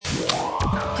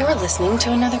You're listening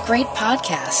to another great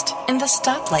podcast in the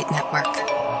Stoplight Network.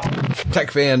 Tech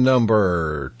Fan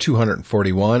number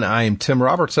 241. I'm Tim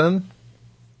Robertson.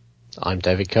 I'm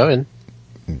David Cohen.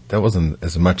 That wasn't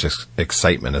as much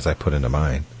excitement as I put into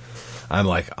mine.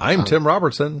 I'm Tim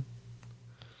Robertson.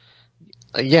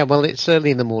 Yeah, well, it's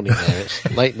early in the morning there.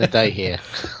 It's late in the day here.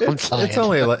 I'm tired.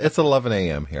 It's 11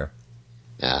 a.m. here.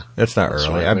 Yeah. It's not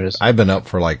early. Right, I've been up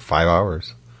for like 5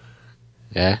 hours.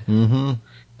 Yeah? Mm-hmm.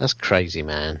 That's crazy,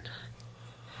 man.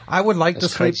 I would like to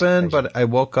sleep in, but I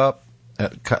woke up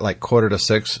at like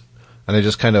 5:45, and I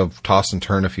just kind of tossed and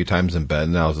turned a few times in bed,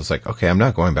 and I was just like, okay, I'm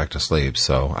not going back to sleep,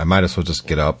 so I might as well just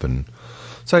get up. And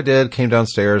so I did, came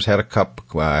downstairs, had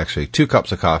actually 2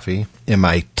 cups of coffee in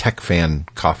my Tech Fan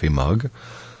coffee mug,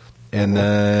 and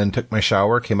then took my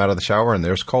shower, came out of the shower, and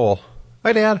there's Cole.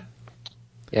 Hi, Dad.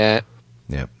 Yeah.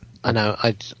 Yep. I know.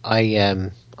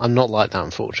 I'm not like that,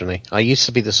 unfortunately. I used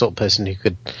to be the sort of person who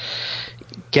could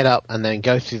get up and then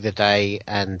go through the day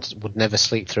and would never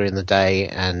sleep through in the day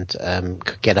and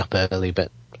could get up early.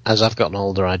 But as I've gotten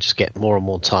older, I just get more and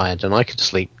more tired, and I could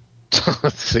sleep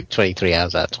 23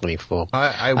 hours out of 24.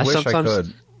 I wish I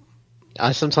could.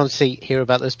 I sometimes hear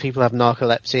about those people who have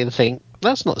narcolepsy and think,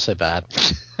 that's not so bad.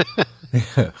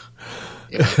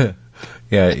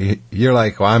 Yeah, you're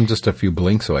like, well, I'm just a few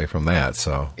blinks away from that,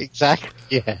 so. Exactly,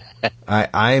 yeah. I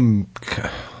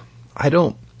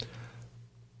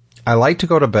like to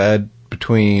go to bed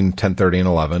between 10:30 and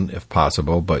 11, if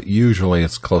possible, but usually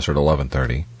it's closer to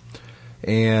 11:30.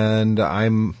 And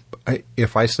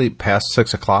if I sleep past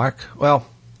 6 o'clock, well,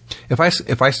 if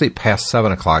I sleep past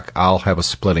 7 o'clock, I'll have a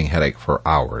splitting headache for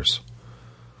hours.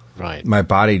 Right. My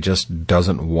body just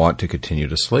doesn't want to continue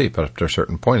to sleep. After a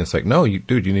certain point, it's like, no,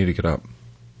 dude, you need to get up.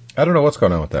 I don't know what's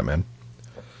going on with that, man.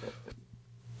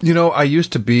 You know, I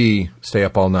used to stay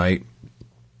up all night,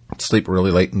 sleep really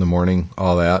late in the morning,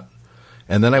 all that.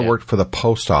 And then I worked for the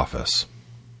post office.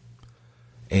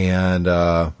 And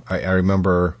I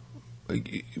remember,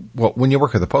 well, when you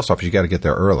work at the post office, you got to get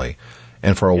there early.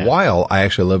 And for a while, I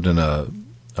actually lived in a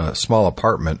small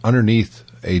apartment underneath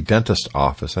a dentist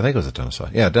office. I think it was a dentist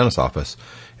office. Yeah, a dentist office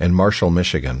in Marshall,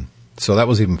 Michigan. So that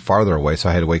was even farther away, so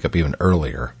I had to wake up even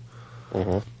earlier.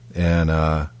 Mm-hmm. And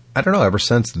I don't know, ever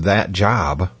since that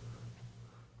job,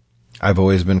 I've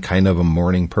always been kind of a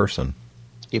morning person.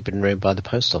 You've been ruined by the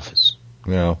post office.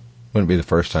 You know, wouldn't be the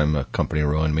first time a company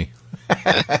ruined me.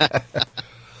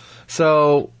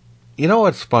 So, you know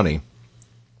what's funny?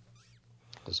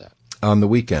 What's that? On the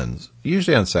weekends,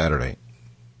 usually on Saturday,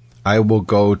 I will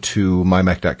go to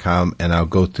mymac.com and I'll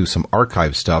go through some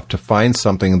archive stuff to find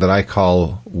something that I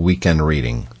call weekend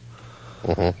reading.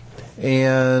 Mm-hmm.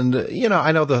 And, you know,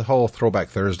 I know the whole Throwback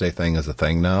Thursday thing is a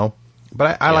thing now,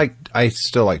 but I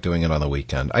still like doing it on the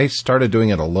weekend. I started doing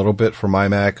it a little bit for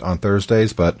MyMac on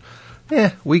Thursdays, but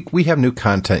we have new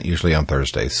content usually on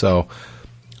Thursdays. So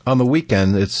on the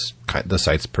weekend, the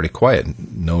site's pretty quiet,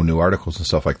 no new articles and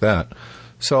stuff like that.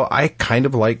 So I kind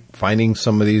of like finding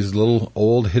some of these little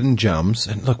old hidden gems.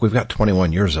 And look, we've got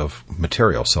 21 years of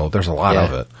material, so there's a lot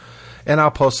of it. And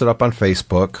I'll post it up on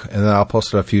Facebook, and then I'll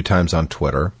post it a few times on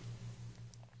Twitter.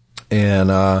 And,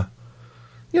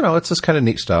 you know, it's just kind of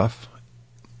neat stuff.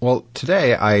 Well,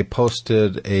 today I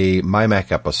posted a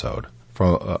MyMac episode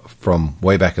from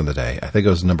way back in the day. I think it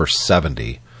was number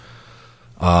 70.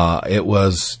 It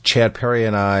was Chad Perry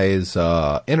and I's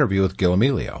interview with Gil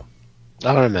Amelio.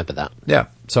 I remember that. Yeah,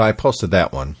 so I posted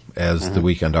that one as the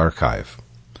weekend archive.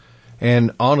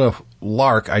 And on a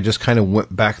lark, I just kind of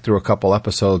went back through a couple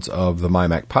episodes of the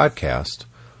MyMac podcast,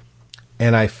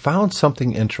 and I found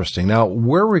something interesting. Now,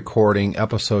 we're recording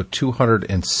episode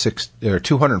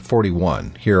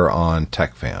 241 here on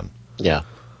TechFan. Yeah.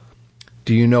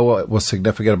 Do you know what was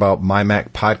significant about MyMac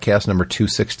podcast number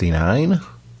 269?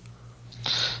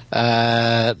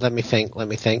 Let me think.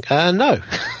 No.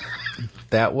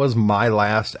 That was my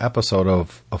last episode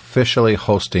of officially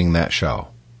hosting that show.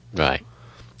 Right.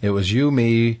 It was you,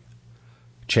 me,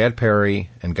 Chad Perry,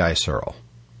 and Guy Searle.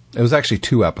 It was actually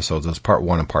 2 episodes. It was part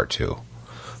 1 and part 2.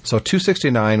 So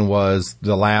 269 was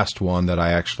the last one that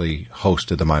I actually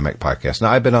hosted the MyMac podcast.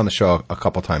 Now, I've been on the show a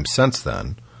couple times since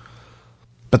then,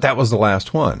 but that was the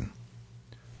last one.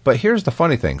 But here's the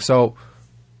funny thing. So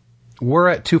we're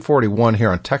at 241 here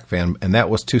on TechFan, and that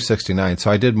was 269.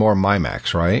 So I did more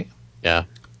MyMacs, right? Yeah.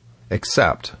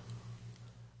 Except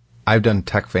I've done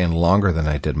TechFan longer than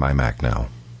I did MyMac now.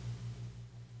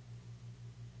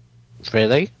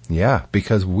 Really? Yeah,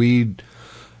 because when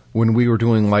we were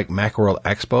doing like Macworld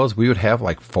Expos, we would have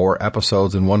like 4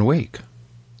 episodes in 1 week.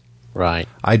 Right.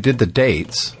 I did the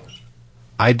dates.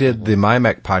 I did the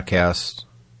MyMac podcast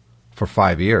for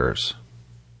 5 years.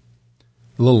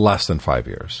 A little less than 5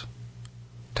 years,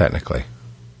 technically.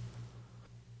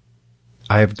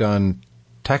 I have done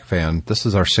Tech Fan. This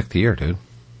is our 6th year, dude.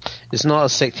 It's not a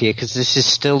 6th year because this is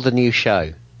still the new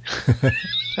show.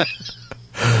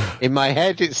 In my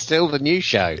head, it's still the new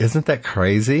show. Isn't that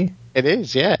crazy? It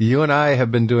is, yeah. You and I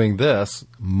have been doing this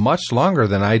much longer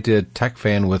than I did Tech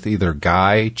Fan with either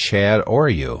Guy, Chad, or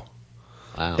you.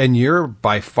 Wow. And you're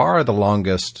by far the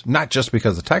longest, not just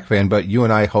because of Tech Fan, but you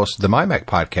and I hosted the MyMac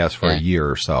podcast for a year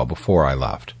or so before I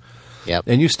left. Yep.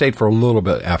 And you stayed for a little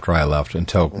bit after I left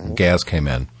until Gaz came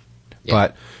in. Yep.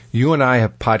 But you and I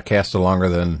have podcasted longer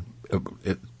than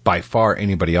by far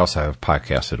anybody else I have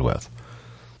podcasted with.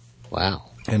 Wow.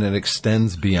 And it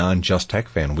extends beyond just Tech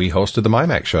Fan. We hosted the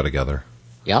MyMac show together.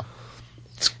 Yep.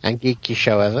 And Geeky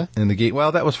Show Ever. And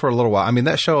well, that was for a little while. I mean,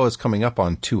 that show is coming up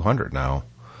on 200 now.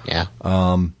 Yeah.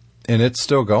 And it's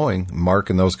still going. Mark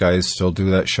and those guys still do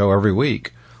that show every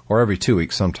week or every 2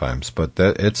 weeks sometimes, but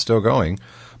it's still going.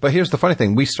 But here's the funny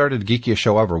thing. We started Geekiest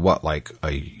Show Ever,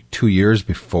 2 years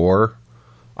before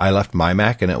I left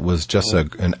MyMac, and it was just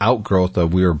an outgrowth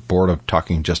of we were bored of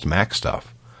talking just Mac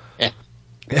stuff.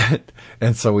 Yeah.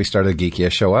 And so we started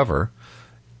Geekiest Show Ever.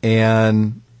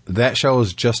 And that show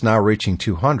is just now reaching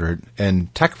 200,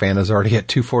 and Tech Fan is already at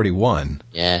 241.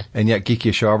 Yeah. And yet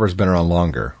Geekiest Show Ever has been around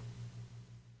longer.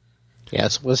 Yeah,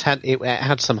 it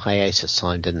had some hiatus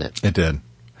time, didn't it? It did.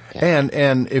 Yeah.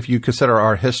 And if you consider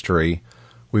our history,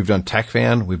 we've done Tech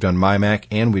Fan, we've done MyMac,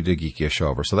 and we did Geekiest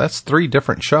Show Ever. So that's 3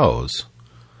 different shows.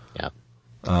 Yeah.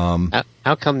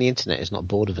 How come the internet is not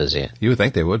bored of us yet? You would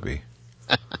think they would be.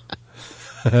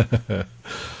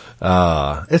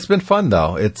 It's been fun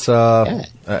though. It's I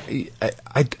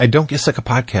don't get sick of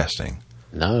podcasting.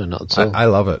 No, not at all. I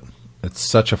love it. It's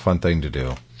such a fun thing to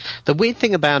do. The weird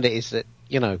thing about it is that,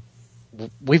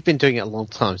 we've been doing it a long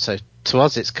time, so to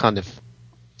us it's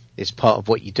part of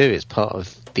what you do, it's part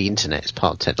of the internet, it's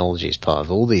part of technology, it's part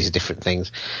of all these different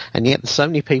things, and yet there's so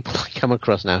many people I come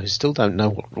across now who still don't know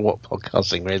what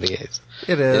podcasting really is.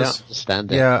 It is. They don't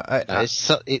understand it.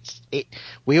 Yeah,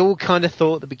 we all kind of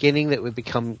thought at the beginning that we'd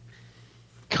become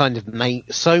kind of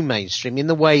so mainstream in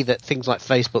the way that things like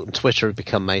Facebook and Twitter have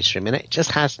become mainstream, and it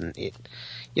just hasn't.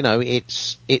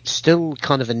 It's still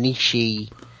kind of a niche-y,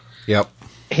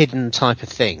 hidden type of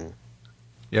thing.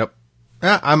 Yep.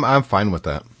 Yeah, I'm fine with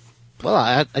that. Well,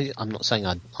 I'm not saying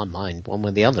I mind one way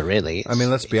or the other, really. I mean,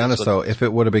 let's be honest, though. If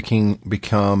it would have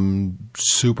become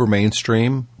super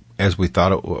mainstream, as we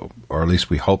thought it would, or at least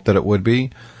we hoped that it would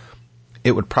be,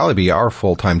 it would probably be our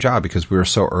full-time job because we were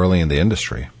so early in the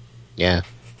industry. Yeah.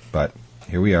 But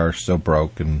here we are, still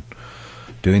broke and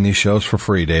doing these shows for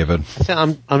free, David.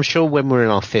 I'm sure when we're in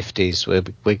our 50s,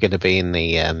 we're going to be in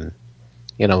the,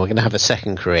 we're going to have a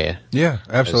second career. Yeah,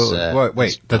 absolutely.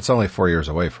 Wait, that's only 4 years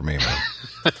away for me, man.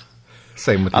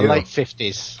 Same with you. Late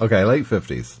 50s. Okay, late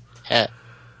 50s. Yeah.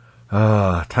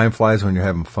 Time flies when you're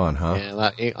having fun, huh?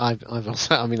 Yeah, I've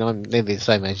also, I'm nearly the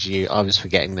same age as you. I was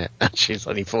forgetting that actually it's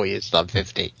only 4 years till I'm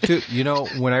 50. Dude,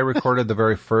 when I recorded the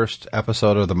very first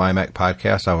episode of the MyMac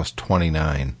podcast, I was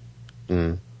 29.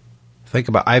 Mm. Think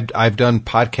about I've done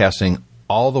podcasting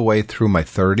all the way through my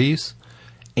 30s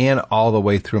and all the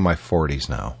way through my 40s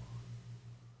now.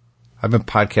 I've been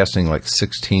podcasting like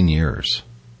 16 years.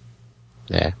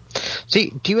 Yeah.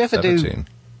 See, do you ever 17.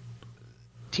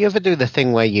 do you ever do the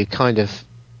thing where you kind of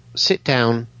sit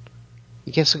down,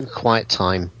 you get some quiet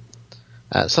time,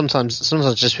 sometimes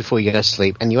just before you go to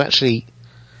sleep, and you actually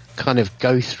kind of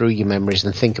go through your memories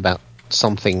and think about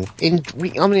something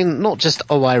not just,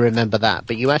 I remember that,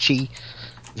 but you actually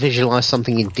visualize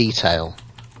something in detail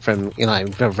from,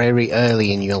 very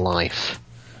early in your life.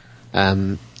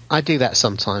 I do that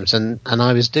sometimes, and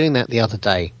I was doing that the other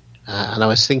day, and I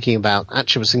was thinking about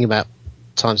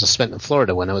times I spent in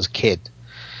Florida when I was a kid.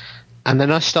 And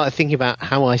then I started thinking about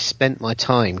how I spent my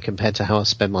time compared to how I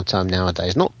spend my time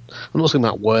nowadays. I'm not talking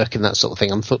about work and that sort of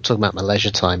thing. I'm talking about my leisure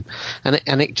time.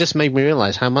 And it just made me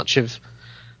realize how much of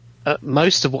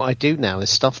most of what I do now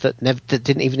is stuff that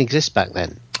didn't even exist back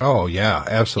then. Oh yeah,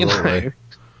 absolutely.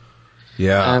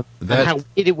 Yeah, and how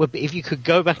it would be if you could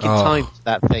go back in time to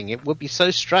that thing. It would be so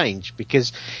strange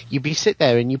because you'd be sit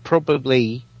there and you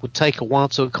probably would take a while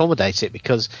to accommodate it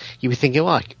because you'd be thinking,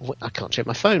 I can't check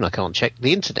my phone, I can't check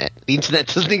the internet. The internet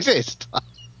doesn't exist.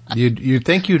 You'd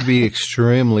think you'd be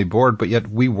extremely bored, but yet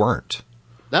we weren't.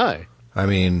 No. I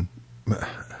mean,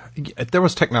 there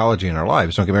was technology in our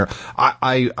lives. Don't get me wrong.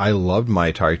 I loved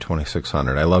my Atari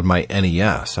 2600. I loved my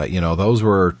NES. Those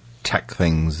were tech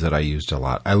things that I used a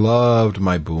lot. I loved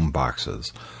my boom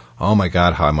boxes. Oh my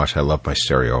God, how much I loved my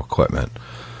stereo equipment.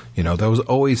 There was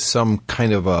always some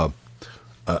kind of a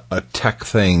tech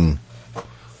thing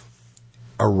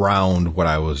around what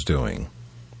I was doing.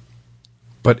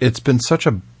 But it's been such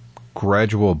a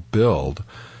gradual build.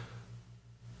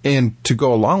 And to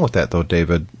go along with that, though,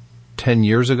 David, 10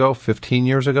 years ago, 15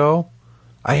 years ago,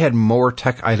 I had more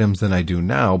tech items than I do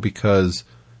now because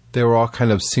they were all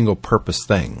kind of single-purpose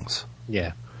things.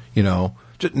 Yeah. You know,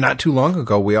 just not too long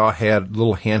ago, we all had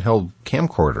little handheld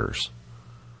camcorders.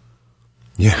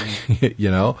 Yeah, you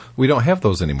know, we don't have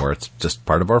those anymore. It's just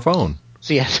part of our phone.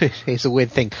 So yeah, it's a weird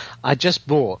thing. I just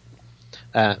bought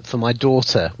for my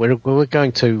daughter. We're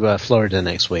going to Florida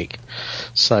next week,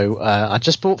 so I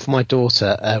just bought for my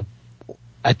daughter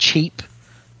a cheap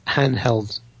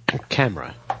handheld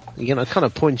camera. You know, kind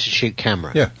of point and shoot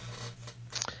camera. Yeah.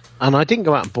 And I didn't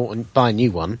go out and buy a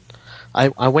new one.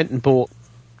 I went and bought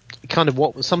kind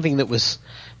of something that was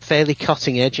fairly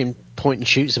cutting edge in point and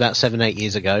shoots about 7-8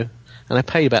 years ago. And I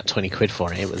paid about 20 quid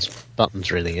for it. It was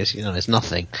buttons, really. It's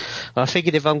nothing. But I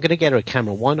figured if I'm going to get her a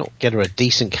camera, why not get her a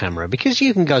decent camera? Because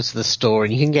you can go to the store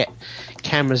and you can get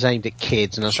cameras aimed at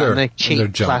kids, and they're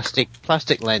cheap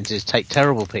plastic lenses, take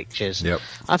terrible pictures. Yep.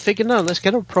 I figured, no, let's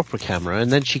get her a proper camera, and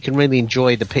then she can really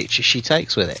enjoy the pictures she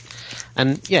takes with it.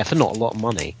 And yeah, for not a lot of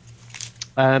money.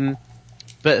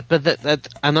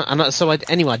 So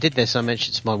I did this. I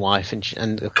mentioned it to my wife,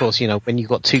 and of course, you know, when you've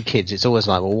got two kids, it's always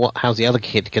like, well, how's the other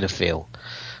kid going to feel?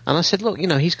 And I said, look, you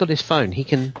know, he's got his phone. He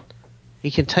can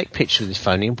take pictures with his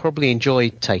phone. He can probably enjoy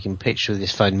taking pictures with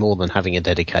his phone more than having a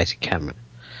dedicated camera,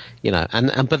 you know.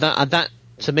 But that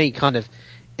to me kind of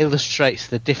illustrates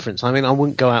the difference. I mean, I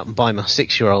wouldn't go out and buy my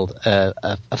 6-year-old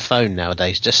a phone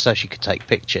nowadays just so she could take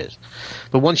pictures.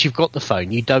 But once you've got the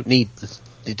phone, you don't need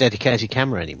the dedicated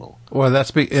camera anymore. Well,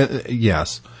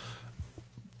 yes.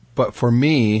 But for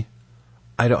me,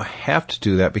 I don't have to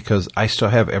do that because I still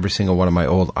have every single one of my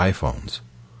old iPhones.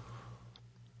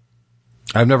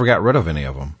 I've never got rid of any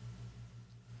of them.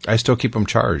 I still keep them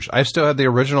charged. I still have the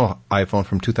original iPhone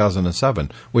from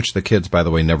 2007, which the kids, by the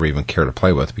way, never even care to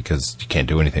play with because you can't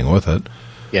do anything with it.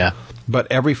 Yeah. But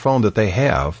every phone that they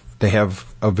have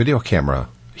a video camera.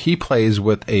 He plays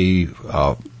with a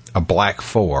black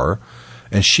 4,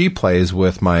 and she plays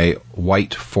with my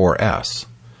white 4S.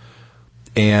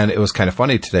 And it was kind of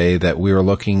funny today that we were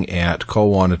looking at,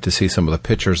 Cole wanted to see some of the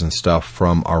pictures and stuff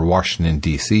from our Washington,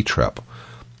 D.C. trip,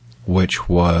 which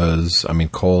was, I mean,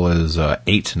 Cole is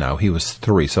 8 now. He was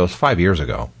 3, so it was 5 years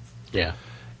ago. Yeah.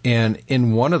 And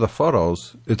in one of the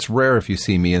photos, it's rare if you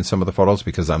see me in some of the photos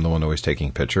because I'm the one always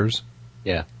taking pictures.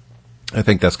 Yeah. I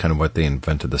think that's kind of what they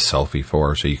invented the selfie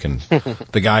for, so you can,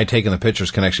 the guy taking the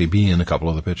pictures can actually be in a couple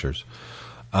of the pictures.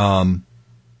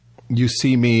 You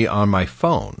see me on my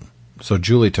phone. So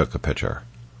Julie took a picture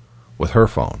with her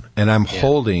phone, and I'm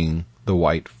holding the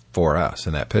white 4S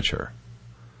in that picture.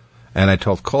 And I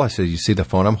told Cole, I said, you see the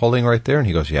phone I'm holding right there? And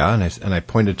he goes, yeah. And I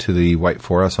pointed to the white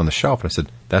 4S on the shelf, and I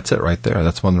said, that's it right there.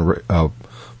 That's one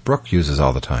Brooke uses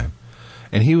all the time.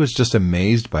 And he was just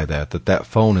amazed by that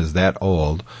phone is that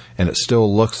old, and it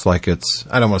still looks like it's,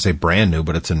 I don't want to say brand new,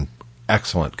 but it's in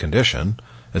excellent condition.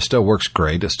 It still works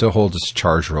great. It still holds its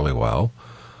charge really well.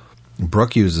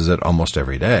 Brooke uses it almost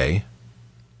every day.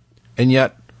 And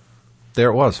yet, there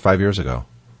it was 5 years ago.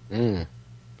 Mm.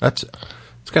 It's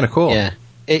kind of cool. Yeah,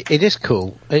 it is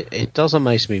cool. It does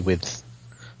amaze me with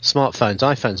smartphones,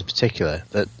 iPhones in particular,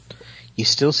 that you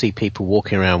still see people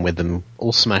walking around with them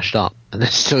all smashed up, and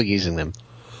they're still using them.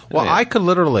 Well, I could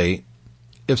literally,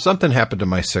 if something happened to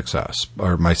my 6S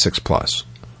or my 6 Plus,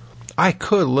 I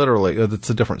could literally, it's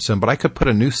a different SIM, but I could put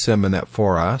a new SIM in that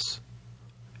 4S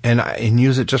and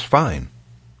use it just fine.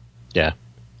 Yeah.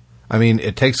 I mean,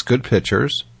 it takes good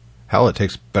pictures. Hell, it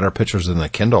takes better pictures than the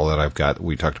Kindle that I've got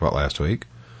we talked about last week.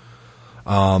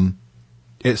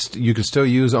 You can still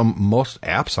use most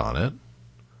apps on it.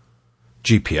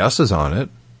 GPS is on it.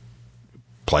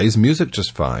 Plays music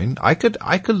just fine. I could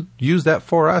use that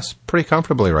 4S pretty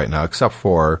comfortably right now, except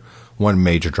for one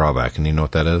major drawback, and you know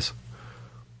what that is?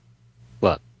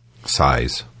 What?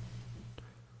 Size.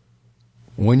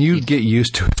 When you get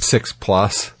used to a 6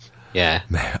 Plus, yeah,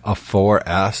 a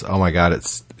 4S, oh my God,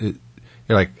 you're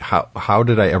like, how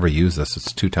did I ever use this?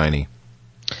 It's too tiny.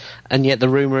 And yet the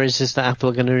rumor is that Apple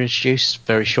are going to introduce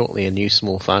very shortly a new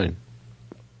small phone.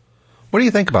 What do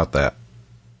you think about that?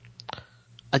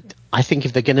 I think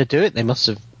if they're going to do it, they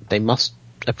must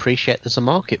appreciate there's a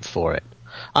market for it.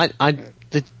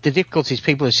 The difficulty is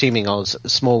people assuming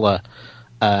smaller,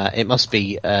 it must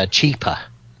be cheaper.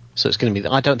 So it's going to be.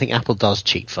 I don't think Apple does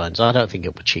cheap phones. I don't think it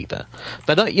will be cheaper.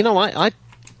 But I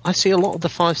see a lot of the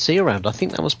 5C around. I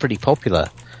think that was pretty popular.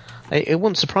 It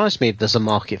wouldn't surprise me if there's a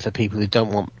market for people who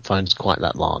don't want phones quite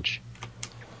that large.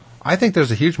 I think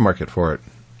there's a huge market for it.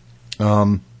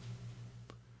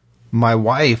 My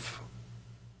wife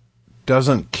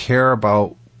doesn't care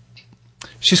about...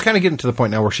 She's kind of getting to the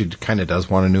point now where she kind of does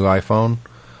want a new iPhone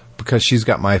because she's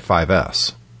got my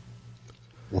 5S.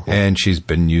 And she's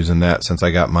been using that since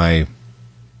I got my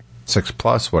 6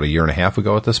 Plus, a year and a half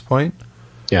ago at this point.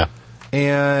 Yeah.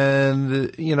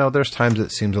 And, there's times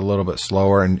it seems a little bit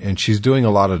slower, and she's doing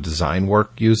a lot of design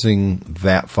work using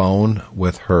that phone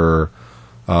with her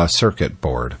circuit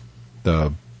board,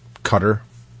 the cutter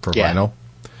for vinyl.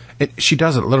 She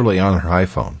does it literally on her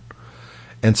iPhone.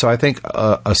 And so I think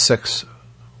a 6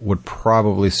 would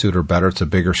probably suit her better. It's a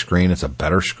bigger screen. It's a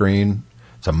better screen.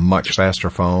 It's a much faster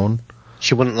phone.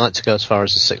 She wouldn't like to go as far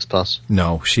as the 6 Plus.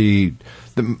 No,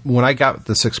 when I got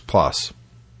the 6 Plus,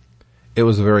 it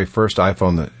was the very first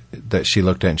iPhone that she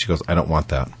looked at and she goes, I don't want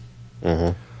that.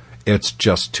 Mm-hmm. It's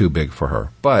just too big for her.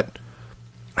 But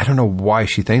I don't know why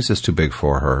she thinks it's too big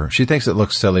for her. She thinks it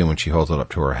looks silly when she holds it up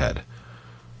to her head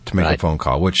to make a phone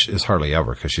call, which is hardly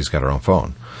ever because she's got her own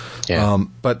phone. Yeah.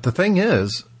 But the thing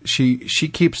is, she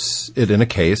keeps it in a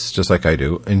case, just like I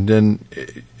do, and then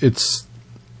it's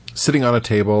sitting on a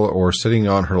table or sitting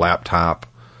on her laptop.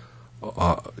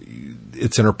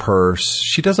 It's in her purse.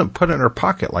 She doesn't put it in her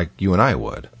pocket like you and I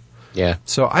would. Yeah.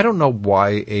 So I don't know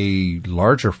why a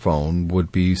larger phone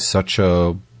would be such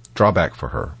a drawback for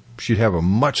her. She'd have a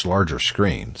much larger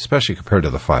screen, especially compared to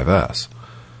the 5S.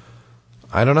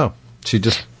 I don't know.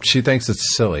 She thinks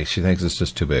it's silly. She thinks it's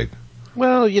just too big.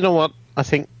 Well, you know what? I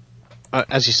think,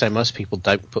 as you say, most people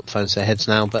don't put phones to their heads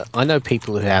now, but I know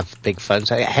people who have big phones.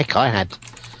 Heck, I had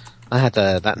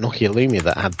that Nokia Lumia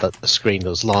that had the screen that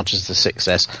was large as the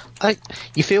 6S.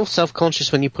 You feel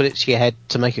self-conscious when you put it to your head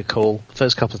to make a call. The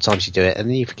first couple of times you do it, and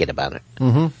then you forget about it.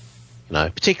 Mm-hmm.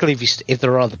 Particularly if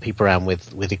there are other people around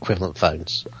with equivalent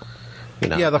phones.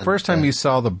 Yeah, the first time you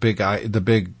saw the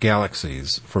big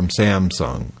Galaxies from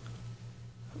Samsung,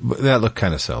 that looked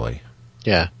kind of silly.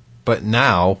 Yeah. But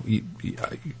now,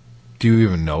 do you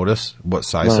even notice what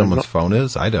size someone's phone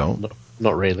is? I don't.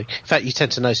 Not really. In fact, you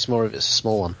tend to notice more if it's a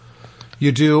small one.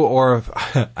 You do,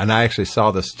 and I actually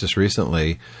saw this just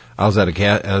recently. I was at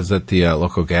the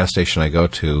local gas station I go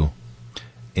to,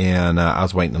 and I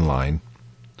was waiting in line.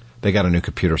 They got a new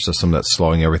computer system that's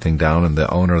slowing everything down, and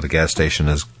the owner of the gas station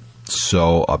is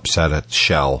so upset at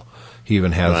Shell. He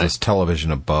even has this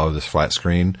television above, this flat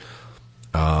screen,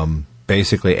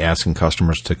 basically asking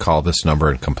customers to call this number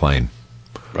and complain.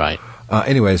 Right.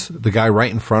 Anyways, the guy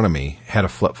right in front of me had a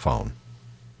flip phone.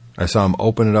 I saw him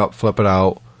open it up, flip it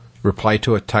out, reply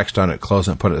to a text on it, close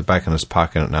it, and put it back in his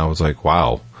pocket, and I was like,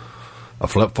 wow, a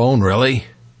flip phone, really?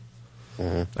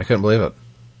 Mm-hmm. I couldn't believe it.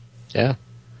 Yeah.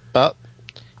 But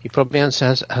he probably has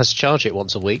to charge it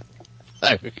once a week.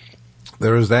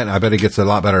 There is that, and I bet he gets a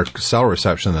lot better cell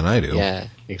reception than I do. Yeah,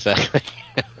 exactly.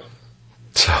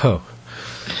 So,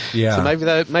 yeah. So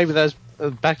maybe those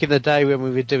back in the day when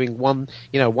we were doing one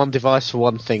device for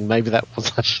one thing, maybe that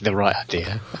was actually the right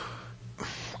idea.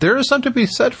 There is something to be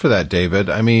said for that, David.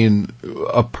 I mean,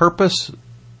 a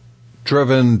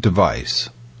purpose-driven device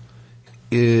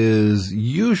is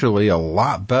usually a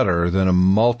lot better than a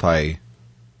multi-device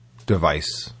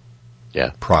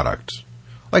product,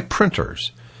 like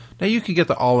printers. Now, you could get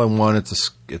the all-in-one.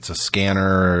 It's a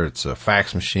scanner, it's a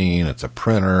fax machine, it's a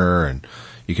printer, and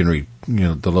you can read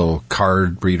the little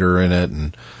card reader in it,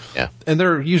 and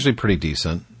they're usually pretty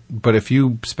decent. But if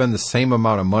you spend the same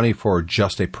amount of money for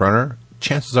just a printer,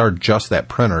 chances are just that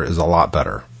printer is a lot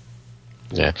better.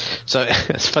 Yeah. So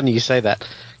it's funny you say that. A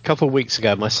couple of weeks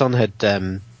ago, my son had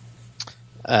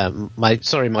my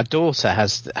daughter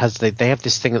they have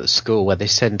this thing at the school where they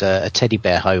send a teddy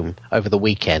bear home over the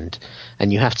weekend,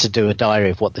 and you have to do a diary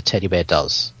of what the teddy bear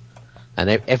does. And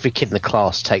every kid in the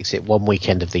class takes it one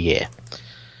weekend of the year.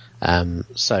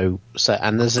 So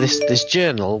and there's this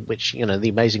journal which, the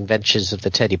amazing adventures of the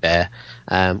teddy bear,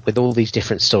 with all these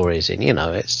different stories in,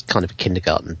 it's kind of a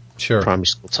kindergarten, primary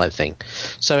school type thing.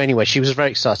 So anyway, she was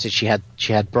very excited. She had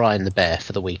Brian the bear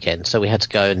for the weekend, so we had to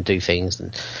go and do things,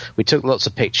 and we took lots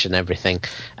of pictures and everything.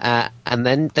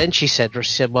 And then she said,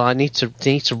 well, I need to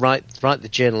write the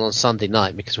journal on Sunday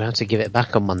night because we have to give it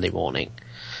back on Monday morning.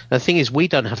 The thing is, we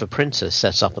don't have a printer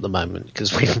set up at the moment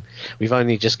because we've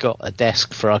only just got a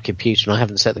desk for our computer, and I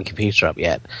haven't set the computer up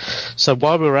yet. So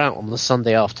while we were out on the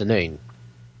Sunday afternoon,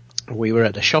 we were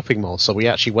at a shopping mall. So we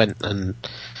actually went and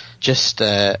just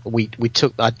we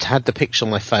took. I had the picture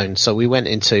on my phone, so we went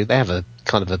into. They have a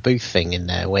kind of a booth thing in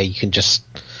there where you can just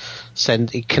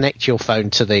connect your phone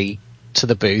to the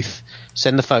booth,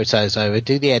 send the photos over,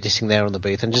 do the editing there on the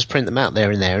booth, and just print them out there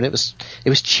and there. And it was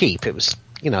cheap. It was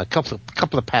a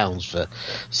couple of pounds for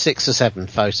 6 or 7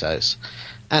 photos.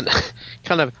 And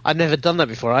kind of, I'd never done that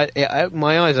before. I opened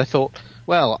my eyes. I thought,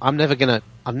 Well, I'm never gonna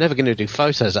do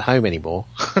photos at home anymore.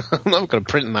 I'm not gonna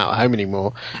print them out at home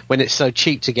anymore when it's so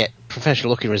cheap to get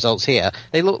professional looking results here.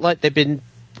 They look like they've been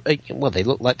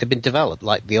developed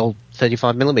like the old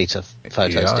 35mm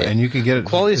photos did. And you can get it.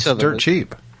 It's dirt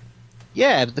cheap.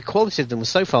 Yeah, but the quality of them was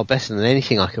so far better than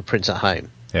anything I could print at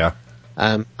home. Yeah.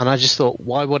 And I just thought,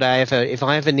 why would I ever, if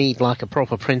I ever need like a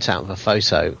proper printout of a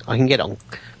photo, I can get it on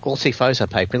glossy photo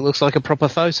paper. It looks like a proper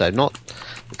photo, not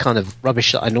the kind of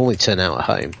rubbish that I normally turn out at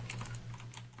home.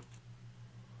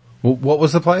 Well, what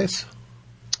was the place?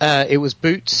 It was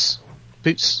Boots.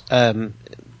 Boots,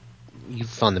 you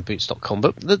find them Boots.com,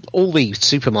 but all the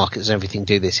supermarkets and everything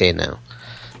do this here now.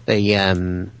 They,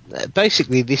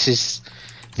 basically this is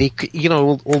all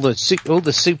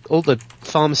the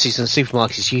pharmacies and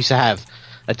supermarkets used to have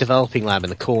a developing lab in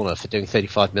the corner for doing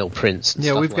 35mm prints. And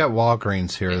yeah, stuff we've got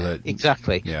Walgreens here that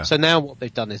exactly. Yeah. So now what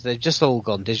they've done is they've just all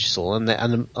gone digital, and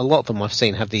a lot of them I've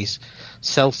seen have these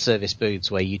self-service booths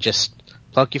where you just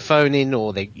plug your phone in,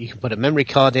 or you can put a memory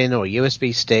card in or a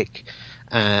USB stick,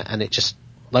 and it just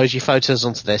loads your photos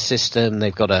onto their system.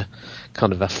 They've got a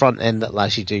kind of a front end that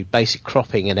allows you to do basic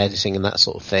cropping and editing and that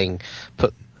sort of thing.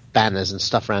 Put banners and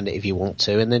stuff around it if you want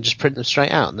to, and then just print them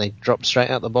straight out, and they drop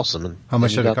straight out the bottom. And how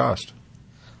much did it cost?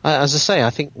 As I say,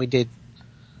 I think we did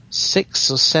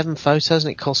 6 or 7 photos,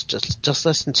 and it cost just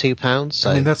less than £2. So,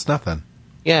 I mean, that's nothing.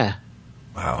 Yeah.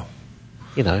 Wow.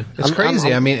 It's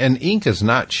crazy. I mean, and ink is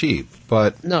not cheap,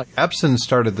 but no. Epson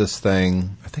started this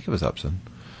thing. I think it was Epson.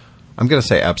 I'm going to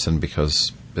say Epson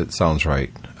because it sounds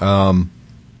right.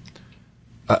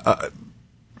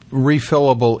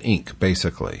 Refillable ink,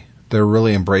 basically. They're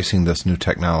really embracing this new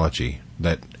technology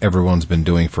that everyone's been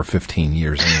doing for 15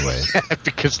 years anyways.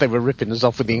 Because they were ripping us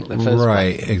off with the ink in the first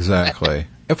Right, place. Exactly.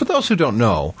 And for those who don't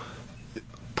know,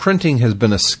 printing has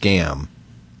been a scam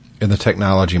in the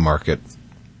technology market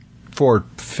for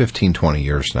 15, 20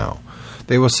 years now.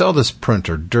 They will sell this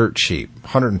printer dirt cheap,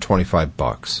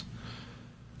 $125,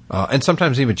 and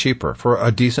sometimes even cheaper for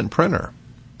a decent printer.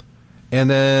 And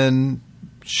then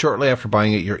shortly after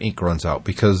buying it, your ink runs out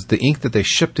because the ink that they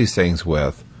ship these things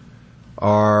with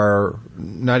are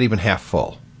not even half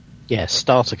full. Yeah,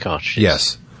 starter cartridges.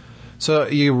 Yes. So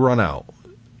you run out,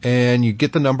 and you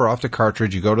get the number off the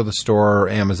cartridge. You go to the store or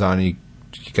Amazon, and you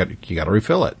got to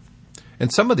refill it.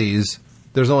 And some of these,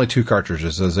 there's only 2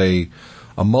 cartridges. There's a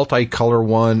multicolor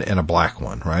one and a black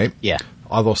one, right? Yeah.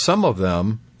 Although some of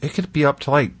them, it could be up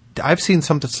to I've seen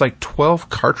some that's 12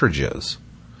 cartridges.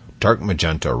 Dark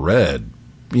magenta, red,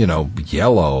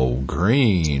 yellow,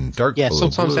 green, dark blue. Yeah,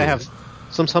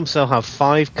 sometimes they'll have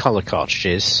 5 color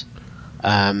cartridges,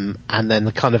 and then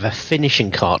the kind of a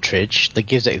finishing cartridge that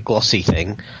gives it a glossy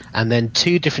thing, and then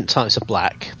 2 different types of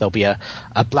black. There'll be a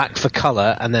black for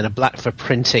color and then a black for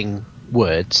printing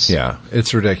words. Yeah,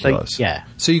 it's ridiculous. Yeah.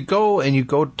 So you go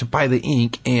to buy the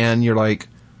ink, and you're like,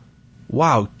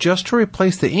 wow, just to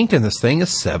replace the ink in this thing is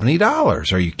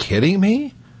 $70. Are you kidding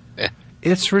me? Yeah.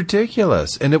 It's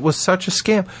ridiculous. And it was such a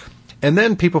scam. And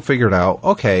then people figured out,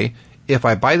 okay, if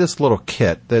I buy this little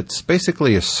kit that's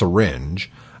basically a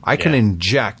syringe, I can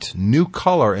inject new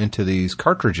color into these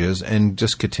cartridges and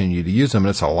just continue to use them,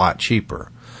 and it's a lot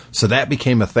cheaper. So that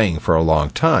became a thing for a long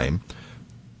time.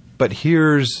 But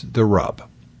here's the rub.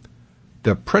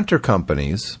 The printer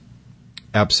companies,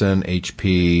 Epson,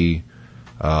 HP,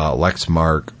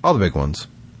 Lexmark, all the big ones,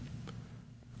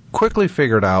 quickly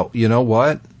figured out, you know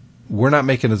what? We're not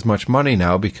making as much money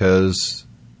now because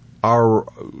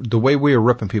the way we are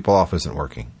ripping people off isn't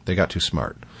working. They got too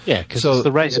smart. Yeah, because it's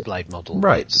the razor blade model.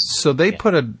 Right. So they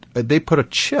put a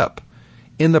chip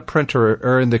in the printer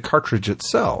or in the cartridge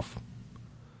itself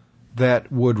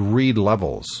that would read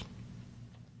levels.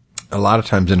 A lot of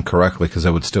times incorrectly because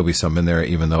there would still be some in there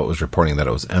even though it was reporting that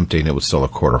it was empty and it was still a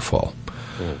quarter full.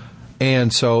 Mm.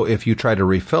 And so if you try to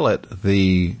refill it,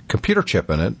 the computer chip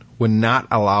in it would not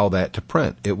allow that to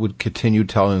print. It would continue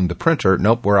telling the printer,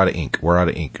 nope, we're out of ink. We're out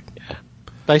of ink. Yeah.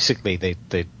 Basically,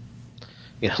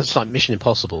 it's like Mission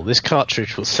Impossible. This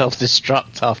cartridge will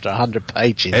self-destruct after 100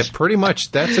 pages. Pretty much,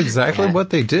 that's exactly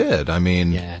what they did. I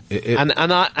mean, and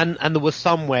there was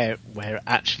some where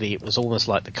actually it was almost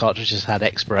like the cartridges had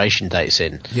expiration dates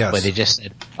in. Yes. Where they just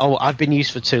said, "Oh, I've been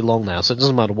used for too long now, so it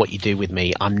doesn't matter what you do with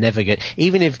me. I'm never going.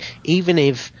 Even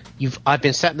if I've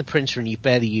been sat in the printer and you've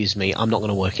barely used me, I'm not going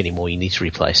to work anymore. You need to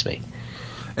replace me."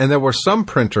 And there were some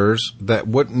printers that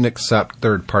wouldn't accept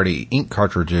third-party ink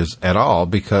cartridges at all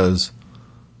because,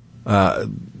 like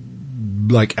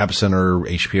Epson or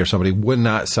HP or somebody would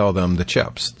not sell them the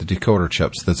chips, the decoder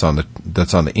chips that's on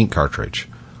the ink cartridge.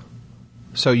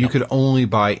 So you could only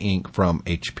buy ink from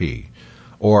HP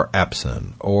or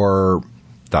Epson or ...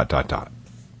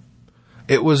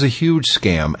 It was a huge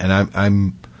scam, and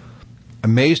I'm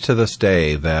amazed to this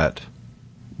day that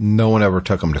no one ever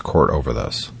took them to court over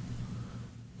this.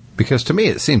 Because to me,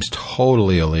 it seems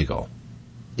totally illegal.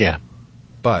 Yeah.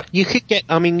 But you could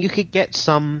get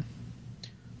some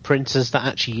printers that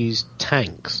actually use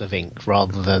tanks of ink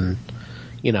rather than,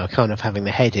 kind of having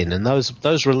the head in, and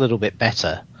those were a little bit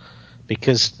better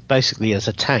because basically as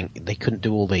a tank they couldn't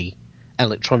do all the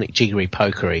electronic jiggery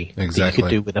pokery that you could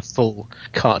do with a full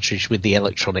cartridge with the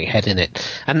electronic head in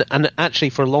it. And actually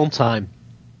for a long time,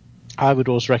 I would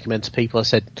always recommend to people,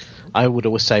 I would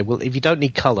always say, well, if you don't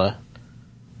need colour,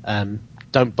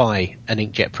 don't buy an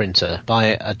inkjet printer.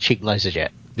 Buy a cheap laserjet.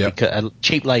 Yep. A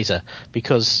cheap laser,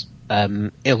 because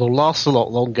it'll last a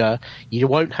lot longer. You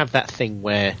won't have that thing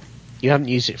where you haven't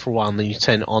used it for a while and then you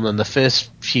turn it on and the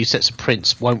first few sets of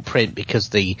prints won't print because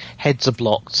the heads are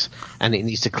blocked and it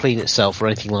needs to clean itself or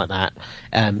anything like that.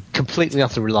 Completely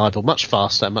utterly reliable, much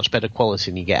faster, much better quality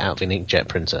than you get out of an inkjet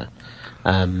printer.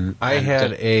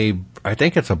 I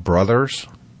think it's a Brothers.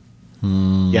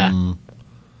 Yeah.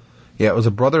 Yeah, it was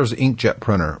a Brothers inkjet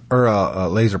printer, or a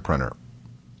laser printer,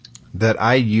 that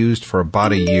I used for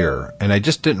about a year, and I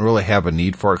just didn't really have a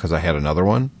need for it because I had another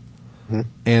one. Mm-hmm.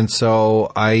 And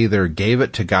so I either gave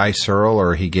it to Guy Searle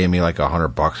or he gave me like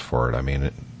 $100 for it. I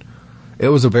mean, it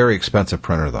was a very expensive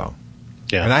printer, though.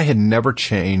 Yeah. And I had never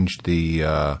changed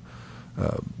the,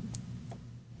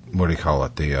 what do you call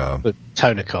it? The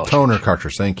toner cartridge. Toner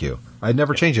cartridge, thank you. I'd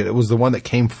never changed it. It was the one that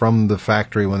came from the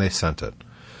factory when they sent it.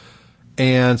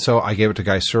 And so I gave it to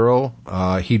Guy Searle.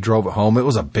 He drove it home. It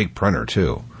was a big printer,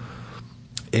 too.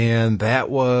 And that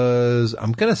was,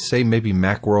 I'm going to say maybe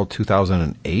Macworld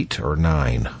 2008 or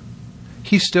 9.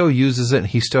 He still uses it, and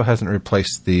he still hasn't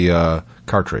replaced the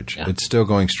cartridge. Yeah. It's still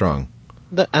going strong.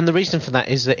 And the reason for that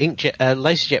is that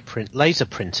laser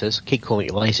printers, I keep calling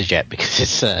it LaserJet because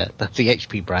it's that's the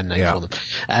HP brand name for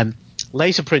them.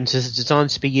 Laser printers are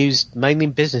designed to be used mainly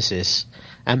in businesses,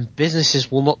 and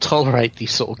businesses will not tolerate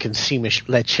these sort of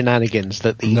consumer-led shenanigans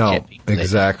that the inkjet people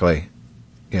exactly.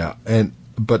 Yeah,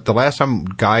 but the last time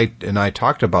Guy and I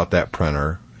talked about that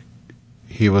printer,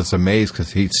 he was amazed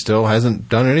because he still hasn't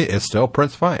done any. It still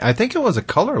prints fine. I think it was a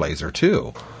color laser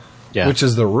too. Yeah. Which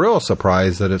is the real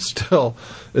surprise that it's still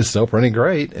printing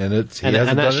great, and hasn't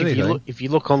done anything. If you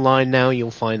look online now,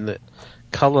 you'll find that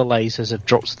color lasers have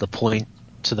dropped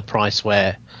to the price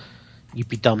where you'd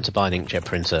be dumb to buy an inkjet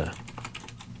printer.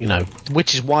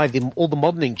 Which is why all the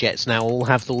modern inkjets now all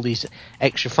have all these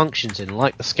extra functions in,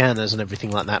 like the scanners and everything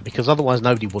like that, because otherwise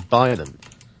nobody would buy them.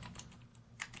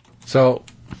 So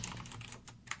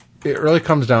it really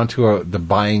comes down to the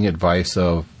buying advice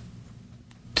of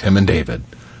Tim and David.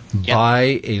 Yep.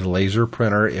 Buy a laser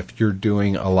printer if you're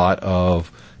doing a lot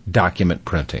of document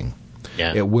printing.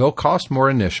 Yeah. It will cost more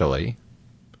initially,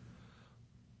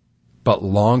 but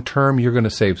long term you're going to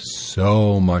save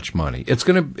so much money. It's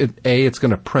going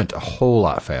to print a whole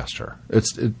lot faster.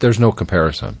 There's no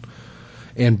comparison.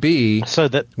 And B, so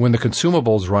that when the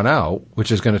consumables run out,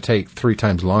 which is going to take 3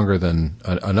 times longer than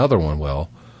another one will,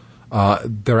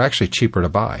 they're actually cheaper to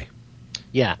buy.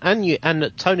 Yeah, and a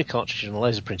toner cartridge and a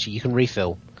laser printer you can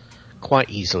refill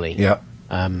quite easily. Yeah.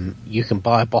 You can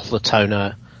buy a bottle of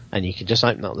toner and you can just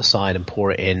open up the side and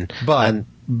pour it in. But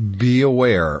be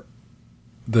aware,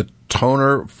 the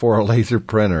toner for a laser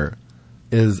printer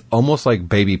is almost like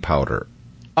baby powder.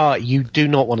 You do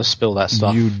not want to spill that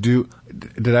stuff. You do.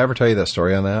 Did I ever tell you that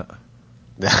story on that?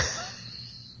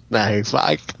 No,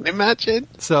 I can imagine.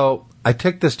 So I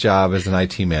took this job as an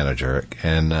IT manager,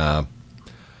 and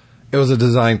it was a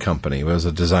design company. It was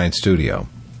a design studio.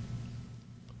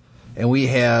 And we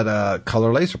had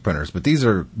color laser printers, but these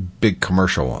are big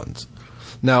commercial ones.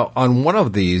 Now, on one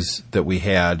of these that we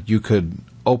had, you could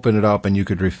open it up and you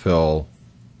could refill,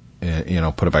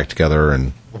 put it back together,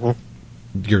 and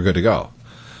you're good to go.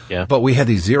 Yeah. But we had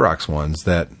these Xerox ones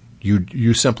that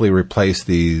you simply replace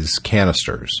these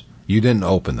canisters. You didn't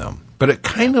open them. But it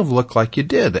kind of looked like you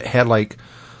did. It had like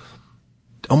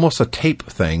almost a tape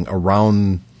thing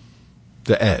around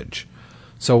the edge.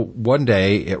 So one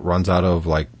day it runs out of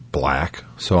like black,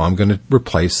 so I'm going to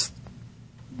replace,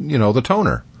 the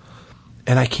toner.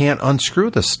 And I can't unscrew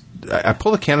this. I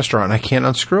pull the canister out and I can't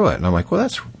unscrew it. And I'm like, well,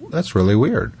 that's really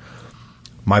weird.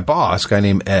 My boss, a guy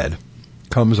named Ed,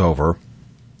 comes over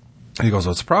and he goes,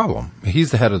 what's the problem?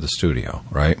 He's the head of the studio,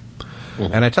 right?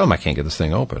 Mm-hmm. And I tell him I can't get this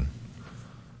thing open.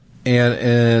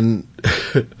 And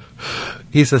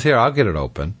he says, here, I'll get it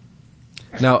open.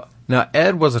 Now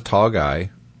Ed was a tall guy.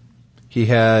 He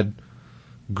had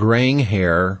graying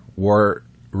hair, wore it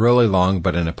really long,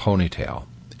 but in a ponytail.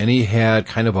 And he had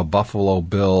kind of a Buffalo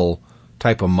Bill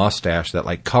type of mustache that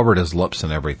like covered his lips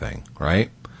and everything, right?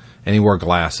 and he wore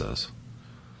glasses.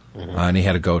 And he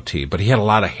had a goatee, but he had a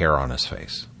lot of hair on his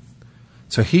face.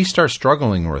 So he starts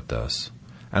struggling with this.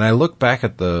 And I look back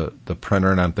at the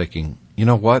printer and I'm thinking, you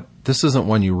know what? This isn't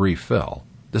one you refill.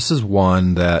 This is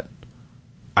one that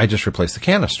I just replaced the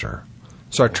canister.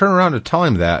 So I turn around to tell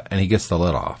him that, and he gets the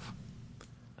lid off.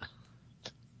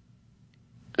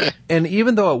 And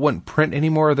even though it wouldn't print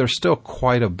anymore, there's still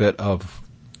quite a bit of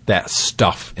that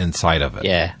stuff inside of it.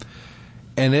 Yeah.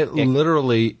 And it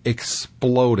literally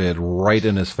exploded right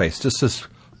in his face. Just this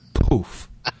poof.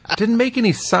 Didn't make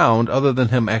any sound other than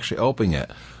him actually opening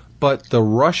it. But the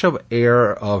rush of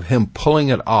air of him pulling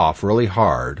it off really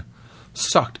hard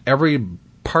sucked every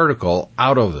particle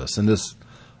out of this. And this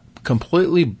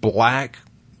completely black,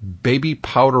 baby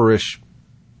powderish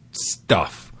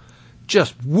stuff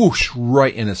just whoosh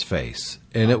right in his face.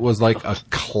 And it was like a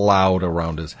cloud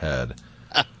around his head.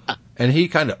 And he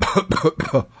kind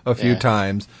of a few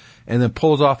times, and then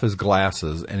pulls off his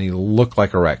glasses, and he looked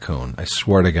like a raccoon. I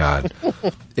swear to God,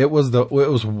 it was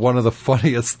one of the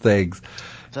funniest things.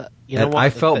 And I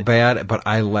felt bad, but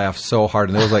I laughed so hard.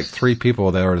 And there was like 3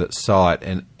 people there that saw it,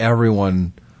 and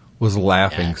everyone was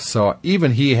laughing. Yeah. So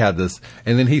even he had this,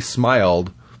 and then he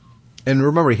smiled. And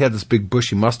remember, he had this big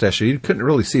bushy mustache. So you couldn't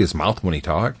really see his mouth when he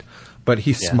talked, but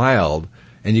he smiled,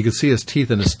 and you could see his teeth,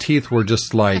 and his teeth were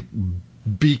just like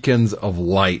beacons of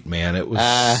light, man. It was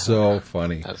so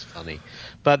funny. That's funny.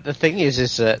 But the thing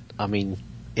is that, I mean,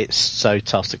 it's so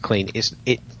tough to clean.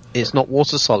 It's not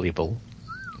water soluble.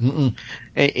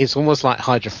 It's almost like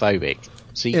hydrophobic.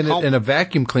 So and a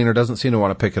vacuum cleaner doesn't seem to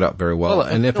want to pick it up very well.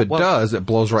 And if it does, it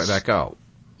blows right back out.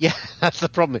 Yeah, that's the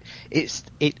problem.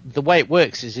 The way it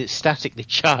works is it's statically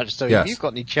charged. So if you've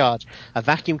got any charge, a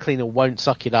vacuum cleaner won't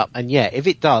suck it up. And if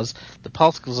it does, the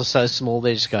particles are so small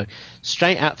they just go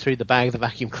straight out through the bag of the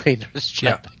vacuum cleaner and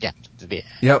straight back out into the air.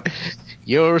 Yep.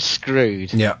 You're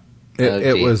screwed. Yeah.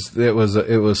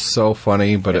 It was so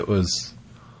funny, but it was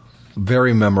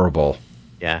very memorable.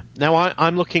 Yeah. Now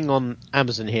I'm looking on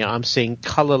Amazon here. I'm seeing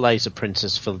color laser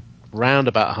printers for round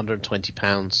about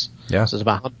 £120. Yeah. So it's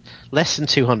about less than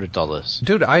 $200.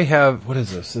 Dude, I have, what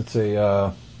is this? It's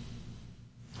a,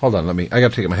 hold on, I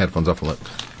got to take my headphones off and look.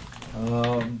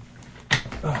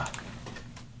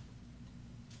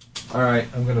 All right,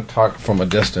 I'm going to talk from a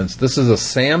distance. This is a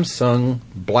Samsung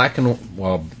black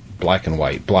and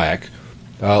white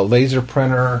laser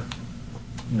printer,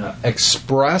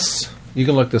 Express. You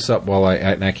can look this up while I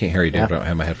can't hear you, Dave. I don't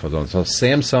have my headphones on. So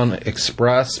Samsung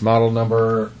Express, model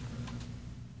number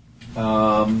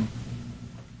M.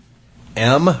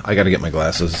 I got to get my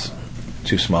glasses.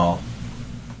 Too small.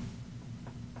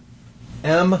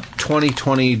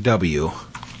 M2020W.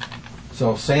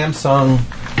 So Samsung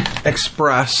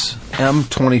Express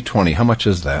M2020. How much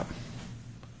is that?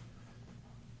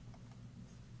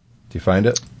 Do you find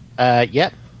it?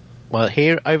 Yep. Well,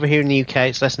 over here in the UK,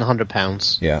 it's less than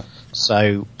 £100. Yeah.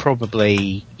 So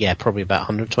probably about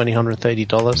 $120,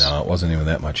 $130. No, it wasn't even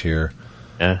that much here.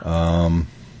 Yeah.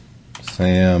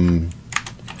 Samsung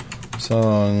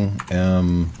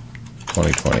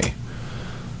M2020.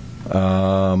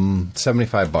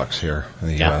 $75 here in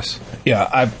the US.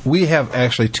 Yeah, we have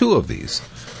actually 2 of these.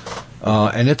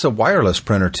 And it's a wireless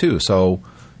printer too, so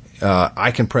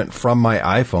I can print from my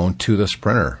iPhone to this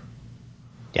printer.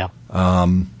 Yeah.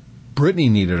 Brittany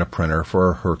needed a printer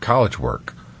for her college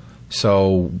work,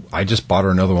 so I just bought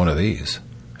her another one of these.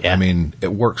 Yeah. I mean,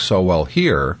 it works so well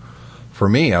here. For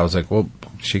me, I was like, well,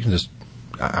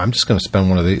 I'm just going to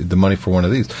spend the money for one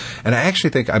of these. And I actually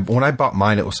think when I bought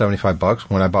mine, it was $75.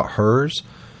 When I bought hers,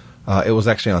 it was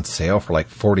actually on sale for like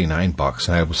 $49,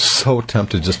 and I was so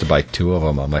tempted just to buy 2 of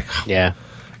them. I'm like, yeah.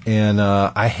 And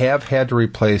I have had to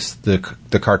replace the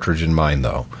cartridge in mine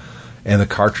though, and the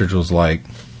cartridge was like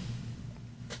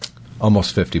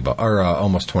almost $50 or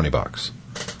almost $20.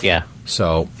 Yeah.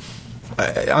 So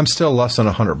I'm still less than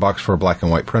 $100 for a black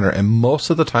and white printer, and most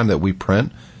of the time that we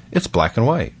print, it's black and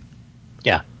white.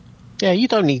 Yeah. Yeah, you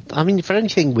don't need... I mean, for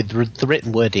anything with the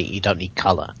written word in it, you don't need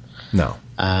colour. No.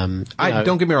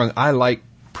 Don't get me wrong, I like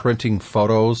printing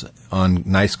photos on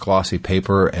nice glossy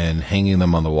paper and hanging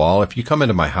them on the wall. If you come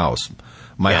into my house,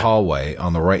 my hallway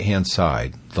on the right-hand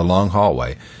side, the long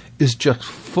hallway, is just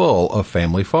full of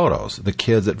family photos. The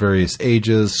kids at various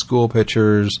ages, school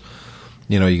pictures.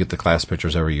 You get the class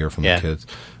pictures every year from the kids.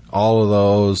 All of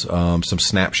those, some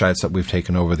snapshots that we've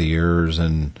taken over the years,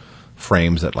 and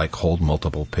frames that like hold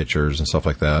multiple pictures and stuff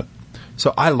like that.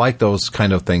 So I like those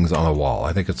kind of things on a wall.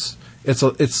 I think it's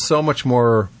so much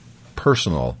more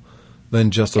personal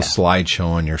than just a slideshow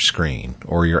on your screen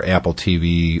or your Apple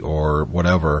TV or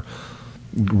whatever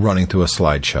running through a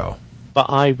slideshow. But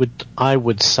I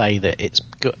would say that it's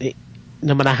good.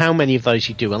 no matter how many of those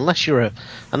you do, unless you're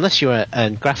a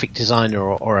graphic designer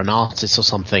or an artist or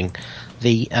something,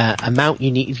 the amount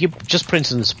you need, if you just print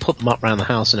them and put them up around the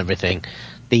house and everything,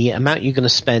 the amount you're going to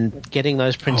spend getting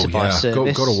those printed by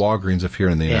service. Go to Walgreens if you're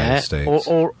in the United States,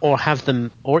 or have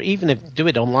them, or even if do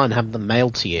it online, have them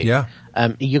mailed to you. Yeah,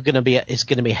 it's going to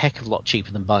be a heck of a lot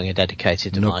cheaper than buying a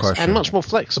dedicated device, no question. And much more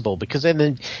flexible, because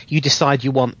then you decide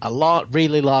you want a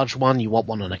really large one, you want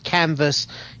one on a canvas,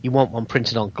 you want one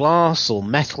printed on glass or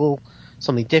metal,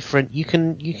 something different. You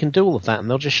can do all of that, and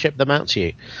they'll just ship them out to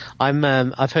you.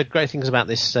 I've heard great things about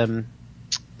this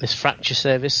fracture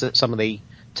service that some of the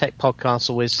tech podcasts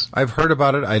always. I've heard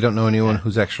about it. I don't know anyone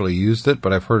who's actually used it,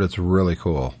 but I've heard it's really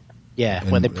cool. Yeah,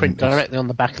 where they print directly on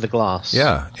the back of the glass.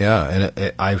 Yeah,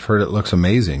 and I've heard it looks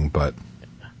amazing, but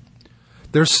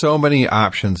there's so many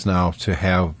options now to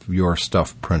have your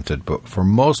stuff printed. But for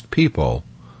most people,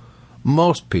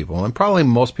 and probably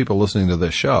most people listening to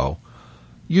this show,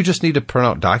 you just need to print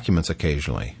out documents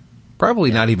occasionally,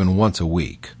 probably not even once a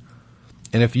week.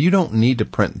 And if you don't need to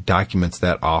print documents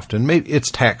that often, maybe it's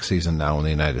tax season now in the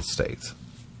United States.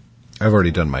 I've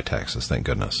already done my taxes, thank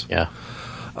goodness. Yeah.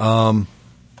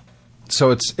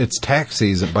 So it's tax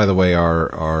season. By the way,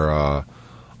 our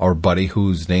buddy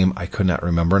whose name I could not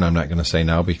remember, and I'm not going to say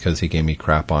now because he gave me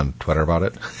crap on Twitter about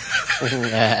it.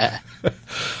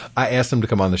 I asked him to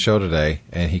come on the show today,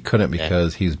 and he couldn't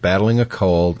because he's battling a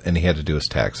cold and he had to do his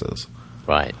taxes.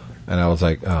 Right. And I was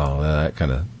like, oh, that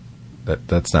kind of.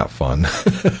 That's not fun.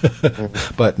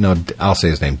 But no, I'll say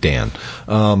his name, Dan.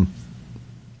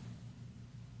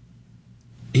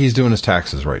 He's doing his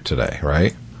taxes right today,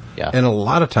 right? Yeah. And a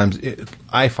lot of times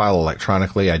I file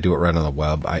electronically. I do it right on the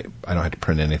web. I don't have to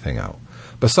print anything out.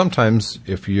 But sometimes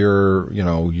if your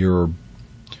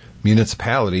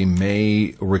municipality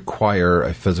may require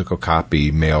a physical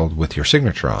copy mailed with your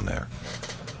signature on there.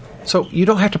 So you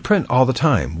don't have to print all the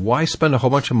time. Why spend a whole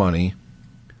bunch of money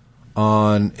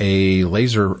on a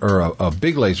laser or a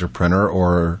big laser printer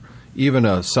or even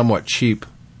a somewhat cheap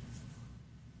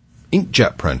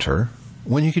inkjet printer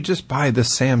when you could just buy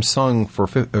this Samsung for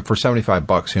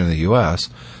 $75 here in the U.S.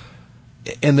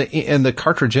 and the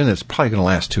cartridge in it's probably going to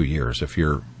last 2 years if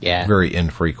you're very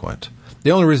infrequent.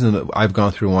 The only reason that I've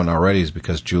gone through one already is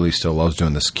because Julie still loves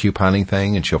doing this couponing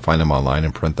thing, and she'll find them online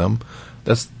and print them.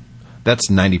 That's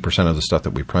 90% of the stuff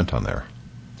that we print on there.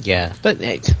 Yeah, but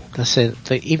that's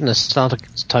it. Even a starter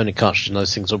toner cartridge and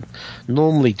those things will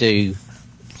normally do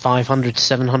 500 to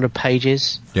 700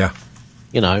 pages. Yeah.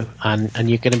 And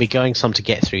you're going to be going some to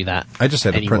get through that. I just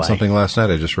had to print something last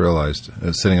night. I just realized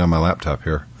it's sitting on my laptop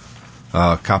here.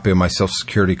 A copy of my Social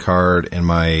Security card and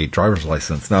my driver's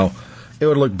license. Now, it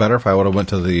would look better if I would have went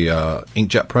to the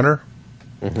inkjet printer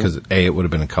because it would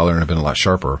have been in color and have been a lot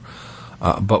sharper.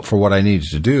 But for what I needed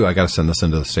to do, I got to send this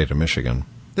into the state of Michigan.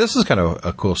 This is kind of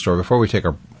a cool story. Before we take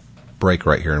our break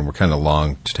right here, and we're kind of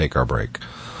long to take our break,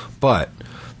 but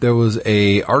there was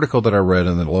a article that I read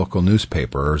in the local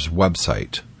newspaper's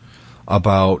website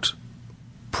about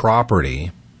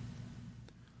property,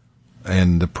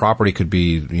 and the property could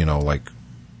be, like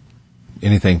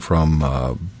anything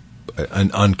from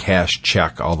an uncashed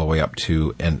check all the way up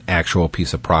to an actual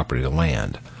piece of property,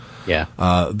 land. Yeah.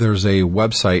 There's a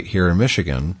website here in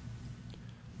Michigan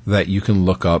that you can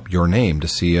look up your name to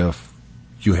see if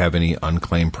you have any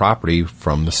unclaimed property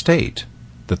from the state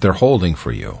that they're holding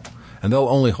for you. And they'll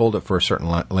only hold it for a certain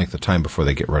length of time before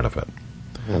they get rid of it.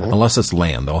 Mm-hmm. Unless it's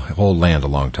land. They'll hold land a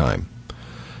long time.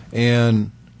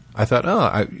 And I thought,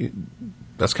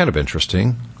 that's kind of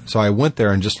interesting. So I went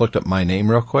there and just looked up my name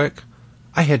real quick.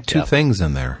 I had two things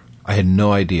in there. I had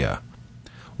no idea.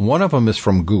 One of them is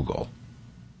from Google.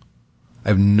 I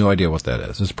have no idea what that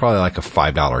is. It's probably like a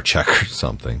 $5 check or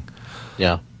something.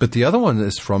 Yeah. But the other one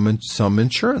is from some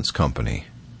insurance company.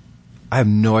 I have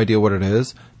no idea what it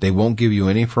is. They won't give you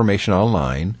any information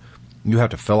online. You have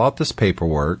to fill out this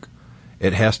paperwork.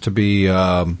 It has to be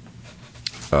a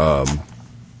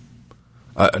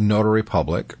notary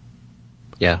public.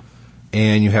 Yeah.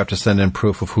 And you have to send in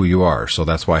proof of who you are. So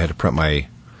that's why I had to print my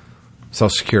Social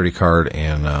Security card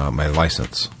and my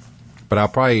license. But I'll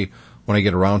probably, when I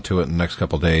get around to it in the next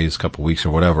couple of days, couple of weeks or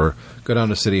whatever, go down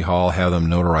to City Hall, have them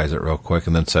notarize it real quick,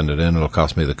 and then send it in. It'll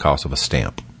cost me the cost of a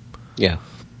stamp. Yeah.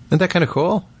 Isn't that kind of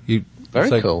cool?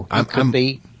 Very cool. I could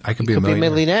be a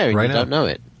millionaire and right you don't know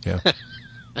it. Yeah.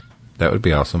 That would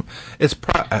be awesome. It's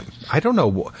I don't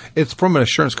know. It's from an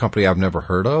insurance company I've never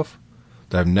heard of,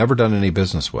 that I've never done any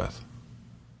business with.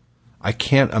 I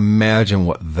can't imagine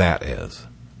what that is.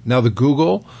 Now, the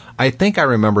Google, I think I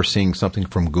remember seeing something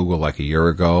from Google like a year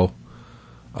ago.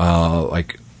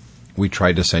 Like we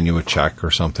tried to send you a check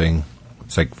or something,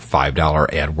 It's like $5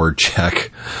 AdWord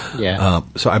check. Yeah.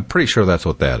 So I'm pretty sure that's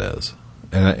what that is.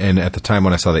 And at the time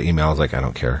when I saw the email, I was like, I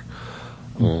don't care.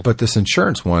 But this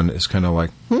insurance one is kind of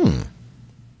like,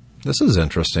 this is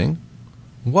interesting.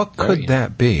 What could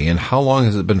that be? And how long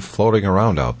has it been floating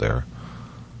around out there?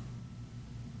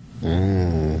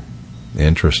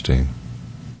 Interesting.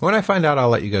 When I find out, I'll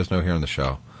let you guys know here on the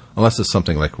show. Unless it's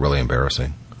something like really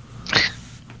embarrassing.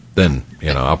 Then,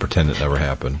 I'll pretend it never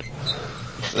happened.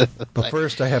 But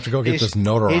first, I have to go get this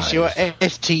notarized. Here's your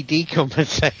STD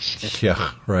compensation.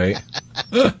 Yeah, right.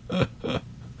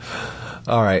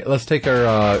 All right, let's take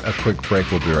a quick break.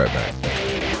 We'll be right back.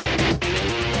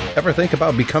 Ever think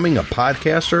about becoming a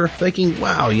podcaster? Thinking,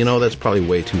 wow, that's probably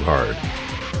way too hard.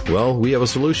 Well, we have a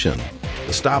solution.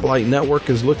 The Stoplight Network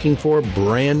is looking for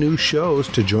brand new shows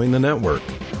to join the network.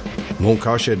 Won't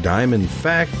cost you a dime. In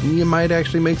fact, you might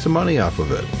actually make some money off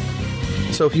of it.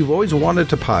 So if you've always wanted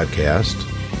to podcast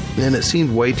and it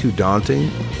seemed way too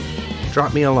daunting,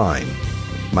 drop me a line.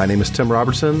 My name is Tim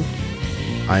Robertson.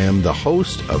 I am the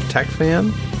host of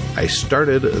TechFan. I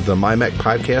started the MyMac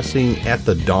podcasting at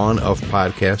the dawn of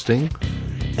podcasting,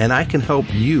 and I can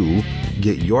help you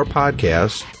get your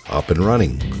podcast up and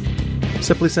running.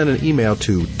 Simply send an email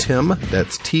to Tim,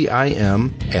 that's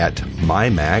Tim, at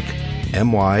mymac,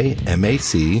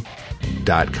 mymac.com.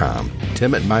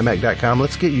 Tim at mymac.com.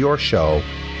 Let's get your show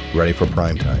ready for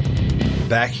prime time.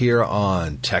 Back here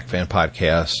on TechFan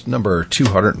Podcast number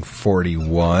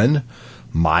 241,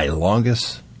 my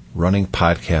longest running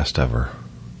podcast ever.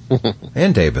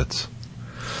 And David's.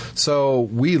 So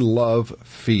we love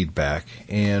feedback.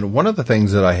 And one of the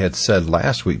things that I had said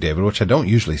last week, David, which I don't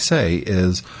usually say,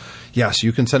 is yes,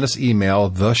 you can send us email,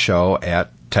 the show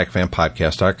at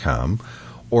techfanpodcast.com,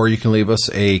 or you can leave us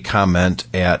a comment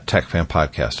at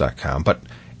techfanpodcast.com. But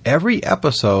every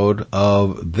episode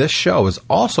of this show is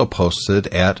also posted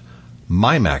at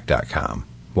mymac.com.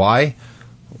 Why?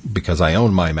 Because I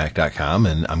own mymac.com,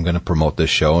 and I'm going to promote this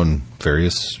show in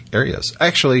various areas.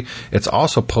 Actually, it's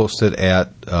also posted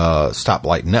at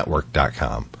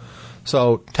stoplightnetwork.com.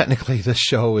 So technically, this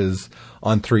show is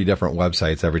on 3 different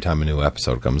websites every time a new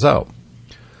episode comes out.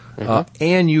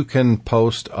 And you can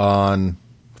post on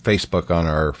Facebook on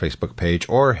our Facebook page,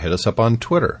 or hit us up on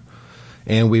Twitter.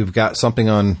 And we've got something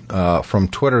on from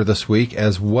Twitter this week,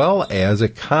 as well as a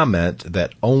comment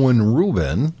that Owen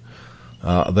Rubin,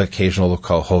 the occasional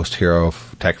co-host here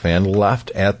of TechFan, left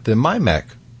at the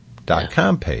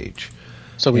mymac.com page.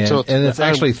 So we talked, and it's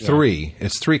actually 3.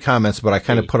 It's 3 comments, but I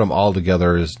kind of put them all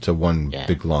together as to one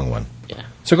big long one. Yeah.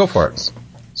 So go for it.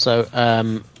 So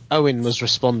Owen was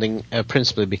responding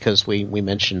principally because we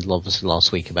mentioned obviously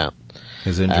last week about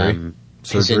his injury.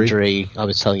 His injury. I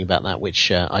was telling you about that,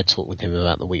 which I talked with him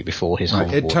about the week before his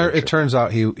whole It turns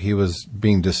out he was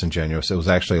being disingenuous. It was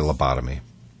actually a lobotomy.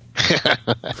 Yeah.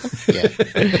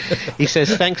 He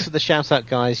says, thanks for the shout out,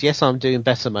 guys. Yes, I'm doing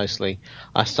better mostly.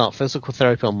 I start physical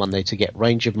therapy on Monday to get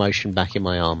range of motion back in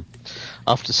my arm.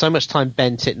 After so much time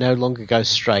bent, it no longer goes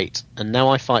straight, and now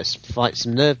I fight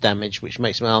some nerve damage, which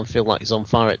makes my arm feel like it's on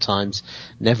fire at times.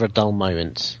 Never a dull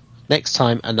moment. Next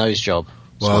time, a nose job.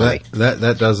 Well,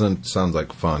 that doesn't sound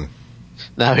like fun.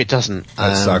 No, it doesn't.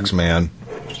 That sucks, man.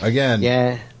 Again,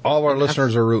 yeah, all of our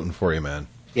listeners are rooting for you, man.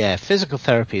 Yeah, physical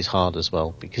therapy is hard as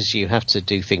well, because you have to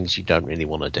do things you don't really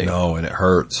want to do. No, and it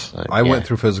hurts. So, I went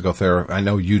through physical therapy. I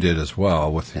know you did as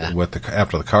well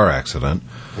after the car accident,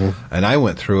 and I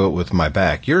went through it with my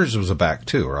back. Yours was a back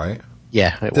too, right?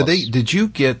 Yeah, it was. Did you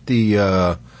get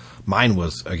the? Mine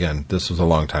was, again. This was a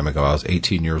long time ago. I was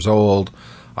 18 years old.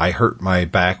 I hurt my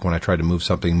back when I tried to move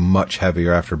something much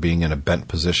heavier after being in a bent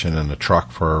position in a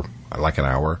truck for like an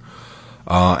hour.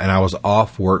 And I was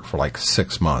off work for like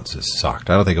 6 months. It sucked.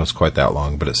 I don't think it was quite that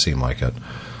long, but it seemed like it.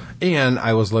 And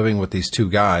I was living with these 2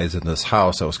 guys in this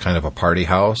house that was kind of a party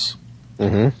house.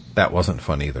 Mm-hmm. That wasn't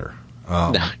fun either.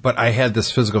 No. But I had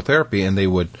this physical therapy, and they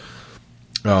would,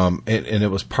 and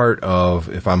it was part of,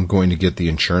 if I'm going to get the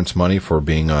insurance money for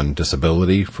being on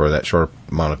disability for that short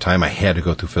amount of time, I had to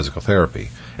go through physical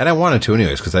therapy. And I wanted to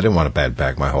anyways, because I didn't want a bad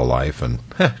back my whole life. And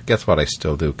guess what? I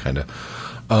still do, kind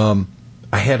of.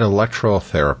 I had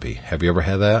electrotherapy. Have you ever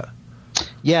had that?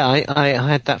 Yeah, I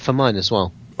had that for mine as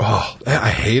well. Oh, I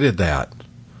hated that.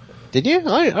 Did you?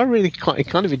 I really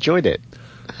kind of enjoyed it.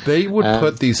 They would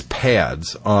put these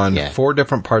pads on 4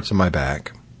 different parts of my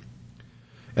back,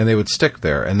 and they would stick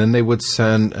there, and then they would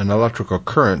send an electrical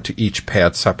current to each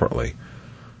pad separately.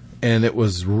 And it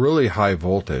was really high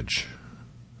voltage,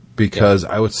 because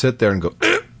I would sit there and go,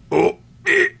 and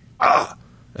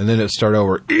then it'd start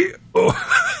over,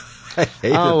 I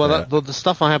hated that. The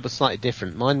stuff I had was slightly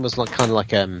different. Mine was kind of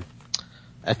like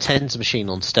a TENS machine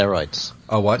on steroids.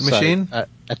 A what machine? A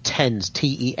TENS,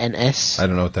 TENS. I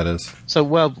don't know what that is. So,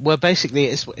 well, basically,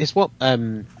 it's what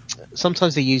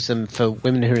sometimes they use them for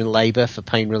women who are in labour for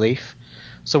pain relief.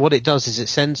 So what it does is it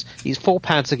sends these 4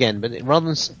 pads again, but rather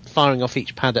than firing off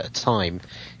each pad at a time,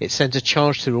 it sends a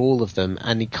charge through all of them,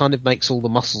 and it kind of makes all the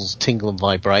muscles tingle and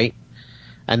vibrate.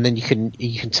 And then you can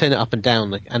turn it up and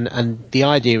down, and the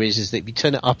idea is that if you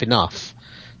turn it up enough,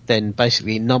 then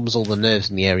basically it numbs all the nerves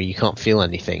in the area. You can't feel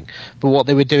anything. But what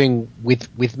they were doing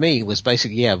with me was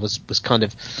basically was kind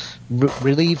of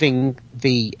relieving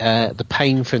the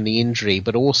pain from the injury,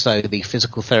 but also the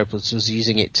physical therapist was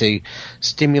using it to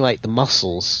stimulate the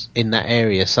muscles in that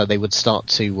area so they would start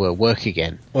to work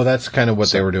again. Well, that's kind of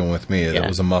what they were doing with me. It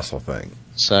was a muscle thing.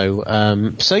 So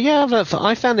yeah,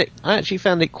 I actually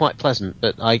found it quite pleasant,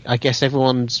 but I guess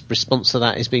everyone's response to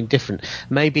that is being different.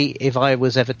 Maybe if I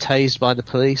was ever tased by the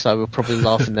police, I would probably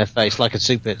laugh in their face like a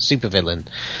super villain.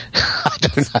 I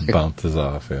don't know. Bounces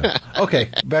off, yeah. Okay,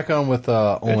 back on with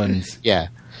Owen's. Yeah.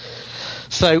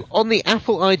 So on the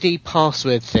Apple ID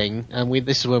password thing, and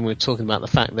this is when we were talking about the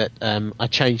fact that I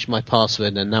changed my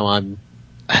password and now I'm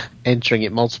entering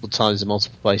it multiple times in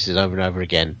multiple places over and over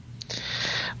again.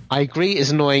 I agree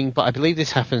it's annoying, but I believe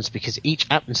this happens because each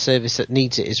app and service that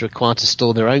needs it is required to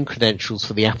store their own credentials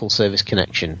for the Apple service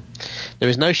connection. There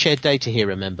is no shared data here,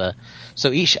 remember.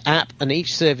 So each app and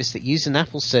each service that uses an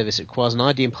Apple service requires an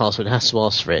ID and password and has to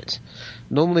ask for it.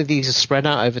 Normally these are spread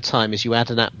out over time as you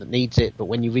add an app that needs it, but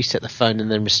when you reset the phone and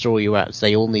then restore your apps,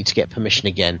 they all need to get permission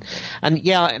again. And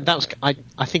yeah, that was,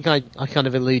 I think I kind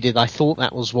of alluded, I thought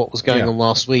that was what was going on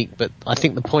last week, but I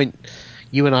think the point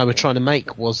you and I were trying to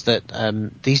make was that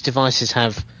these devices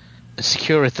have a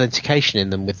secure authentication in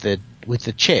them with the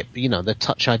chip, the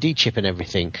Touch ID chip and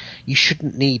everything. You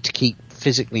shouldn't need to keep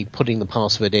physically putting the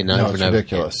password in over and over. No, it's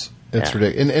ridiculous. It's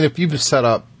ridiculous. And if you've set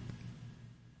up,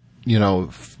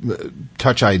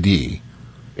 Touch ID,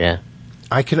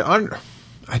 I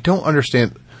don't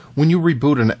understand when you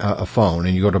reboot a phone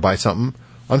and you go to buy something.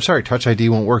 I'm sorry, Touch ID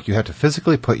won't work. You have to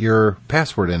physically put your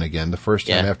password in again the first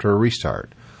time after a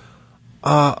restart.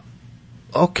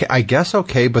 Okay, I guess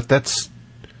okay, but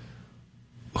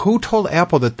who told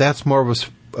Apple that that's more of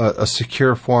a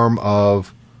secure form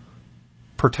of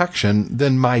protection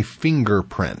than my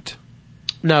fingerprint?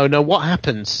 No, what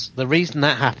happens, the reason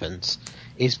that happens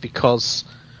is because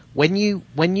when you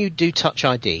do Touch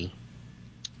ID,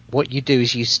 what you do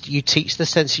is you teach the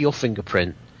sensor your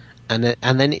fingerprint, and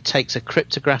then it takes a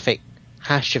cryptographic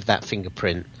hash of that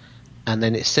fingerprint, and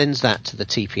then it sends that to the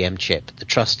TPM chip, the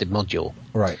trusted module.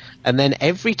 Right. And then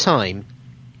every time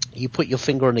you put your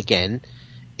finger on again,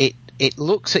 it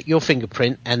looks at your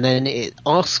fingerprint, and then it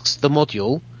asks the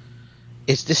module,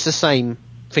 is this the same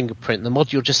fingerprint? The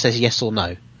module just says yes or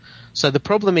no. So the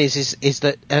problem is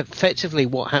that effectively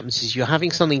what happens is you're having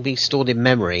something being stored in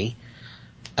memory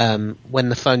when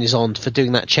the phone is on for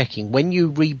doing that checking. When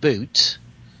you reboot,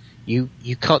 you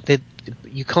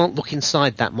can't look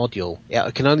inside that module.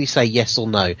 It can only say yes or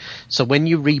no. So when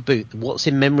you reboot, what's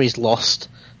in memory is lost,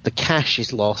 the cache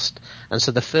is lost, and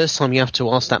so the first time you have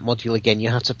to ask that module again, you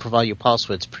have to provide your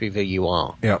password to prove who you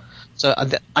are. Yeah. So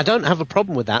I don't have a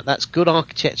problem with that. That's good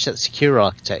architecture, that's secure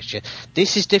architecture.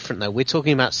 This is different though. We're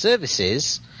talking about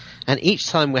services, and each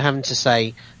time we're having to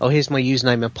say, oh, here's my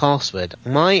username and password.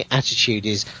 My attitude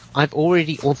is I've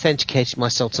already authenticated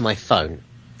myself to my phone.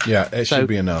 Yeah, it should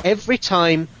be enough. Every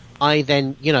time I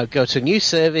then, go to a new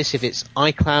service, if it's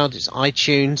iCloud, it's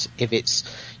iTunes, if it's,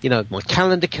 my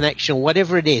calendar connection, or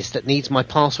whatever it is that needs my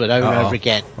password over and over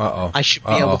again, I should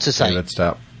be able to say, okay, let's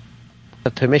stop.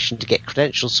 Permission to get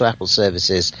credentials to Apple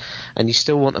services, and you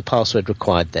still want a password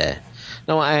required there.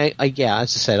 No, as I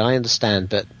said, I understand,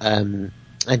 but, and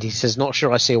he says, not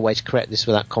sure I see a way to correct this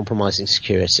without compromising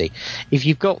security. If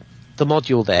you've got the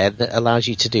module there that allows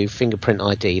you to do fingerprint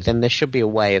ID, then there should be a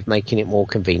way of making it more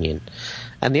convenient.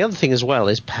 And the other thing as well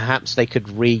is perhaps they could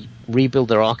rebuild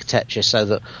their architecture so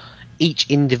that each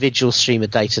individual stream of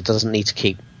data doesn't need to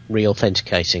keep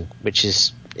re-authenticating, which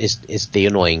is the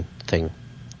annoying thing.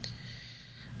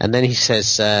 And then he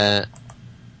says,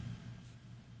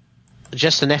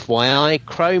 just an FYI,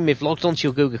 Chrome, if logged onto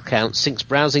your Google account, syncs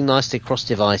browsing nicely across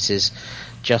devices.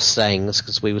 Just saying this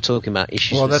because we were talking about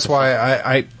issues. Well, that's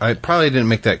why I probably didn't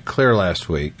make that clear last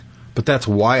week, but that's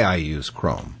why I use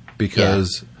Chrome,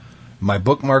 because my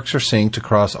bookmarks are synced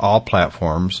across all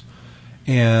platforms,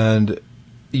 and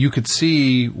you could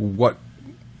see what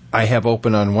I have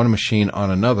open on one machine on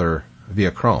another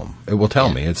via Chrome. It will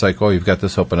tell me. It's like, oh, you've got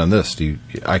this open on this.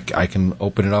 I can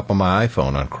open it up on my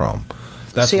iPhone on Chrome.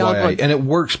 That's why and it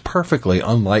works perfectly,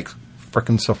 unlike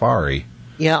frickin' Safari.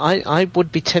 Yeah, I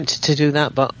would be tempted to do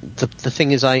that, but the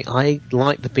thing is, I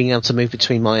like the being able to move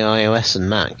between my iOS and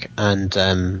Mac,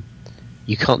 and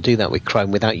you can't do that with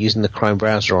Chrome without using the Chrome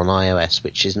browser on iOS,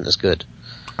 which isn't as good.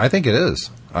 I think it is.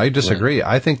 I disagree.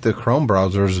 Yeah. I think the Chrome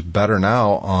browser is better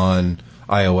now on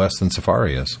iOS than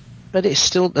Safari is. But it's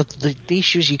still the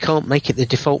issue is you can't make it the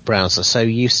default browser, so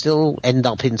you still end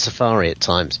up in Safari at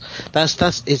times.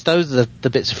 Those are the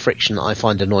bits of friction that I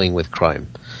find annoying with Chrome.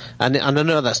 And I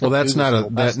know that's not. Well, that's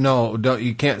Google's not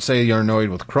you can't say you're annoyed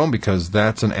with Chrome because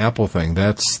that's an Apple thing.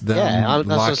 That's them that's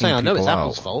what I'm saying. I know it's out.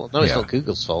 Apple's fault. No, it's not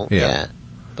Google's fault. Yeah.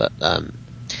 But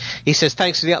he says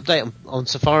thanks for the update on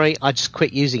Safari. I just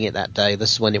quit using it that day.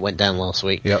 This is when it went down last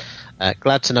week. Yep.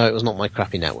 Glad to know it was not my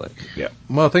crappy network. Yeah.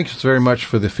 Well, thanks very much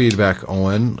for the feedback,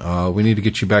 Owen. We need to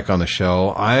get you back on the show.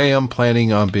 I am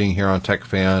planning on being here on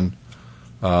TechFan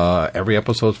every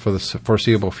episode for the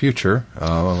foreseeable future,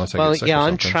 unless I get sick or something.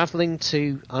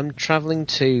 I'm traveling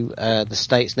to the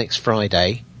States next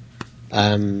Friday.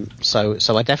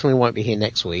 So I definitely won't be here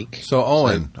next week. So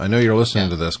Owen, I know you're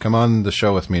listening to this. Come on the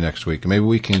show with me next week. Maybe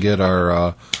we can get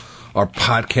our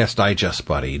podcast digest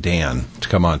buddy, Dan, to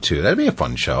come on too. That'd be a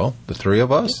fun show. The three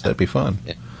of us. That'd be fun.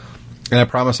 Yeah. And I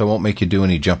promise I won't make you do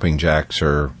any jumping jacks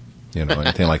or,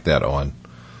 anything like that, Owen.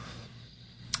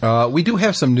 We do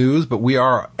have some news, but we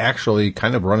are actually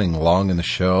kind of running long in the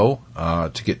show,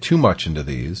 to get too much into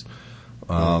these.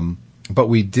 But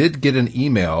we did get an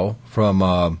email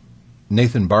from,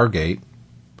 Nathan Bargate.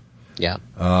 Yeah.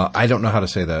 I don't know how to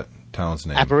say that town's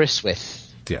name. Aberystwyth.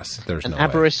 Yes, there's no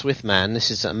Aberystwyth man.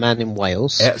 This is a man in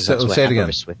Wales. Say it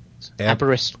again.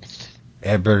 Aberystwyth.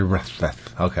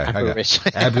 Aberystwyth. Okay.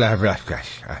 Aberystwyth.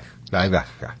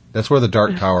 That's where the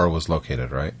Dark Tower was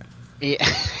located, right? Yeah.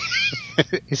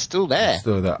 It's still there.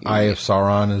 So the Eye of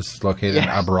Sauron is located in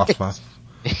Aberystwyth.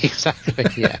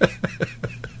 Exactly, yeah.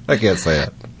 I can't say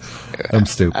it. I'm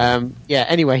stupid.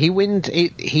 Anyway, he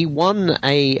won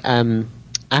a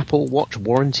Apple Watch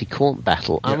warranty court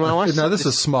battle. Yeah. Now, this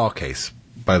is small case,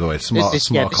 by the way. Small claims. This is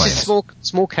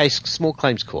small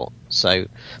claims court. So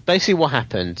basically what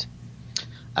happened,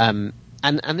 and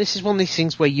this is one of these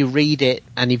things where you read it,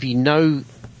 and if you know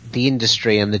the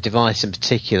industry and the device in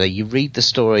particular, you read the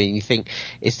story and you think,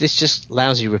 is this just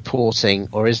lousy reporting,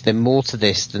 or is there more to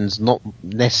this than's not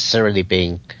necessarily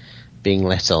being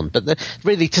let on? But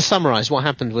really, to summarise, what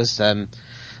happened was the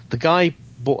guy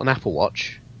bought an Apple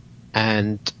Watch,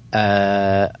 and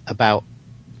about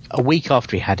a week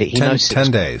after he had it, he noticed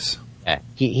 10 days. Yeah,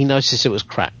 he noticed it was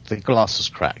cracked. The glass was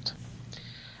cracked,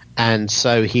 and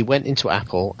so he went into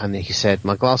Apple and he said,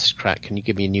 "My glass is cracked. Can you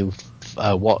give me a new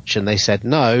watch?" And they said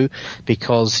no,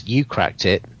 because you cracked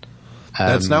it.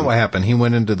 That's not what happened. He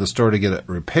went into the store to get it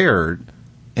repaired,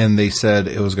 and they said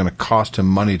it was going to cost him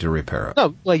money to repair it.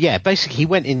 No, well, yeah, basically he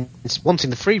went in wanting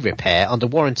the free repair under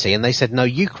warranty, and they said, no,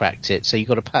 you cracked it, so you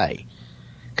got to pay.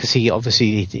 Because he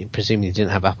presumably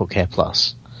didn't have Apple Care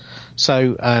Plus.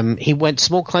 So he went to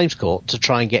small claims court to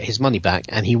try and get his money back,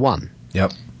 and he won.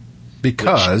 Yep.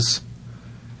 Because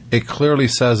it clearly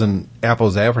says in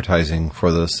Apple's advertising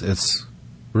for this, it's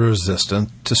resistant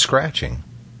to scratching.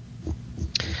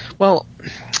 Well,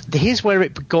 here's where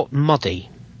it got muddy,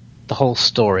 the whole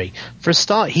story. For a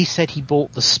start, he said he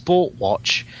bought the Sport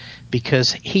Watch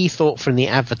because he thought from the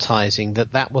advertising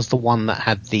that was the one that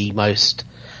had the most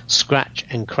scratch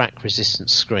and crack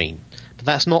resistant screen. But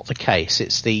that's not the case.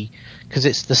 Because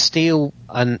it's the steel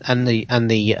and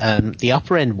the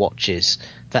upper end watches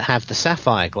that have the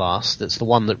sapphire glass that's the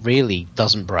one that really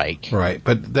doesn't break. Right,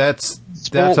 but that's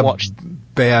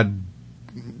bad.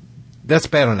 That's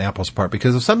bad on Apple's part,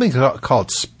 because if something's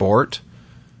called Sport,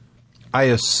 I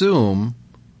assume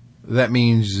that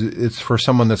means it's for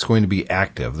someone that's going to be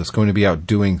active, that's going to be out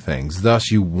doing things. Thus,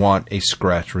 you want a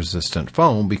scratch-resistant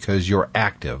phone because you're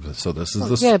active. So this is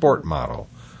the Sport model.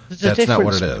 That's not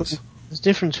what it is. There's a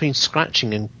difference between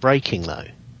scratching and breaking, though.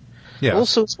 Yeah.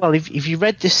 Also, as well, if you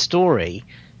read this story,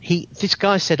 this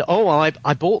guy said,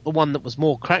 I bought the one that was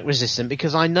more crack-resistant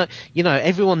because I know,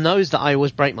 everyone knows that I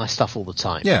always break my stuff all the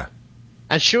time. Yeah.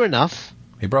 And sure enough,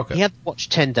 he broke it. He had the watch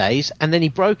 10 days, and then he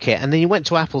broke it, and then he went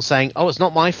to Apple saying, "Oh, it's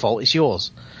not my fault, it's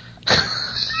yours."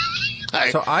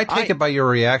 So I take it by your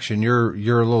reaction, you're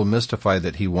a little mystified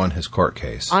that he won his court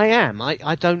case. I am.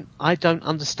 I don't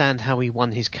understand how he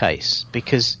won his case,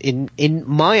 because in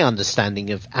my understanding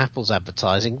of Apple's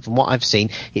advertising, from what I've seen,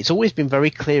 it's always been very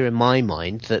clear in my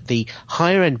mind that the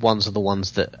higher end ones are the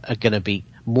ones that are going to be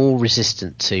more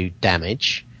resistant to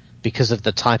damage, because of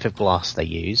the type of glass they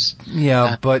use.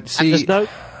 Yeah, but see, there's no.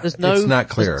 It's not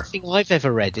clear. There's nothing I've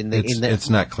ever read It's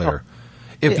not clear.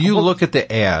 If you look at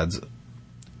the ads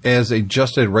as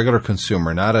just a regular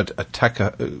consumer, not a tech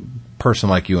person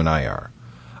like you and I are.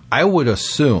 I would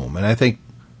assume, and I think,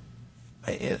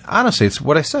 honestly, it's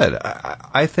what I said.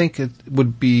 I think it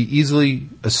would be easily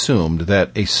assumed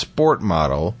that a sport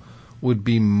model would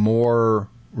be more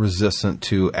resistant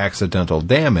to accidental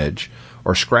damage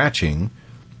or scratching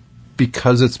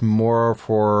because it's more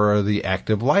for the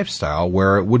active lifestyle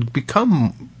where it would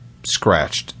become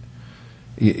scratched.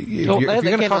 If you're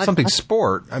going to call something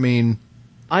sport, I mean...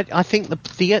 I think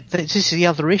this is the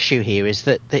other issue here, is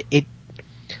that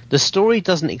the story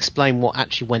doesn't explain what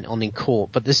actually went on in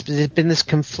court, but there's been this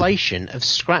conflation of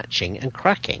scratching and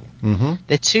cracking. Mm-hmm.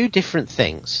 They're two different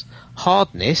things.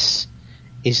 Hardness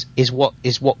is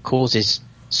what causes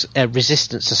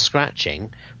resistance to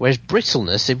scratching, whereas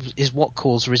brittleness is what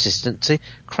caused resistance to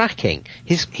cracking.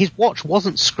 His watch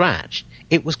wasn't scratched;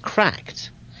 it was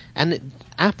cracked, and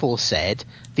Apple said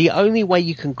the only way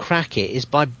you can crack it is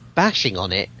by bashing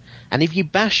on it, and if you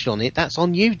bashed on it, that's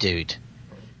on you, dude.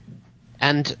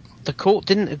 And the court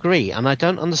didn't agree, and I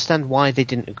don't understand why they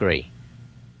didn't agree.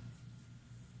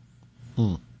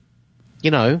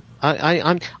 You know,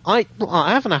 I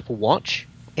have an Apple Watch.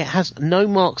 It has no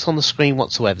marks on the screen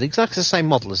whatsoever. Exactly the same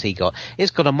model as he got.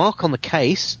 It's got a mark on the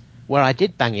case where I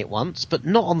did bang it once, but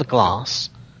not on the glass.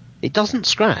 It doesn't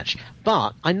scratch,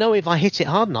 but I know if I hit it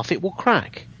hard enough, it will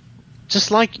crack.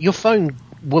 Just like your phone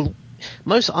will.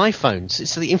 Most iPhones,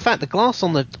 in fact, the glass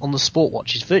on the Sport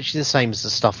Watch is virtually the same as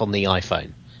the stuff on the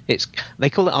iPhone.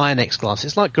 They call it INX glass.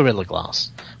 It's like Gorilla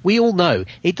Glass. We all know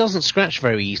it doesn't scratch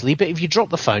very easily, but if you drop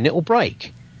the phone, it will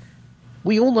break.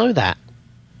 We all know that.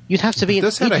 You'd have to be.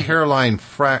 This had a hairline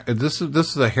This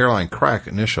is a hairline crack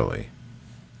initially.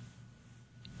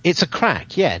 It's a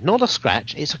crack, yeah, not a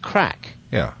scratch. It's a crack.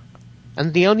 Yeah.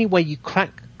 And the only way you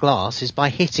crack glass is by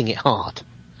hitting it hard.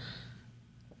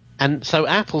 And so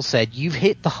Apple said, you've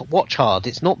hit the watch hard.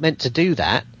 It's not meant to do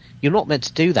that. You're not meant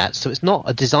to do that. So it's not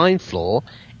a design flaw.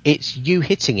 It's you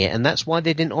hitting it. And that's why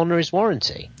they didn't honor his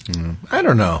warranty. I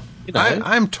don't know. You know?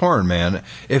 I'm torn, man.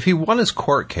 If he won his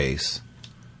court case,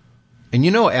 and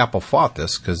you know Apple fought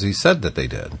this because he said that they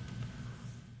did.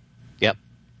 Yep.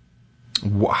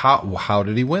 How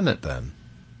did he win it then?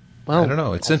 Well, I don't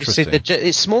know. It's interesting.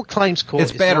 It's small claims court.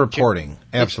 It's bad reporting.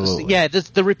 Absolutely.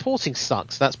 The reporting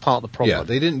sucks. That's part of the problem. Yeah,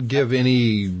 they didn't give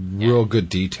any real good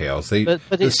details.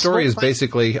 The story is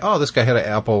basically, this guy had an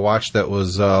Apple Watch that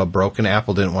was broken.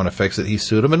 Apple didn't want to fix it. He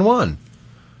sued him and won.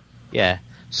 Yeah.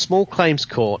 Small claims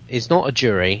court is not a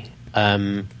jury.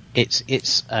 It's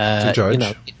a judge. You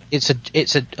know, it's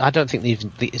a. I don't think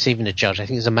it's even a judge. I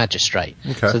think it's a magistrate.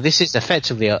 Okay. So this is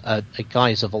effectively a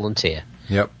guy who's a volunteer.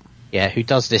 Yep. Yeah, who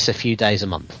does this a few days a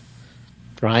month,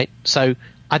 right? So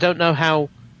I don't know how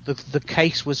the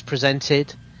case was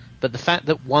presented, but the fact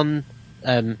that one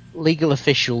legal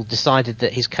official decided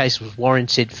that his case was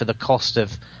warranted for the cost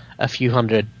of a few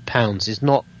 £100 is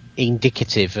not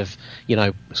indicative of, you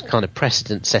know, kind of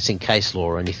precedent-setting case law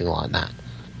or anything like that.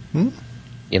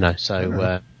 You know,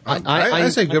 so I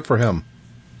say good for him.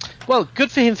 Well,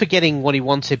 good for him for getting what he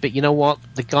wanted, but you know what?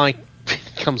 The guy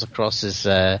comes across as...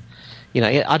 you know,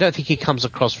 I don't think he comes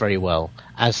across very well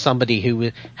as somebody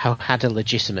who had a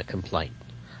legitimate complaint.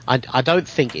 I don't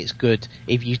think it's good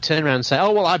if you turn around and say,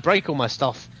 "Oh well, I break all my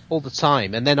stuff all the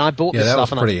time," and then I bought this stuff.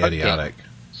 Yeah, that was pretty idiotic.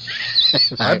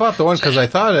 I bought the one because I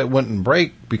thought it wouldn't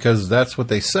break because that's what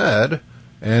they said,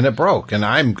 and it broke. And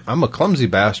I'm a clumsy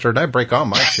bastard. I break all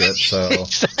my shit. So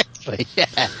exactly, yeah.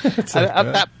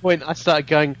 At that point, I started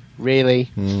going,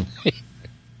 "Really?"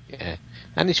 Yeah,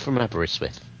 and it's from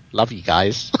Aberystwyth. Love you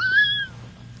guys.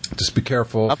 Just be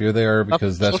careful if you're there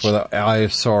because that's where the Eye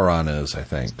of Sauron is, I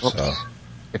think. So.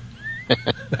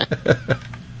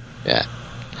 Yeah.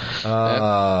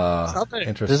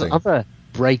 Interesting. There's other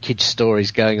breakage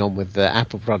stories going on with the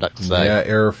Apple products, though. Yeah,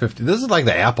 Error 50. This is like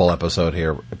the Apple episode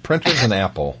here. Printers and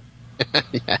Apple.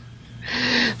 Yeah.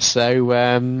 So,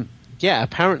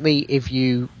 apparently if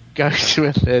you go to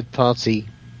a third-party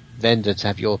vendor to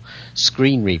have your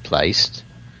screen replaced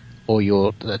or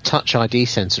your Touch ID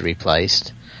sensor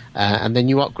replaced, and then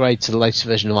you upgrade to the latest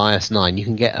version of iOS 9, you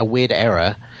can get a weird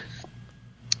error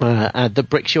that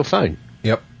bricks your phone.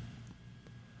 Yep.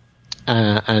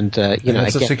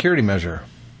 It's a security measure.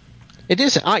 It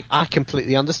is. I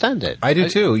completely understand it. I do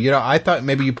too. You know, I thought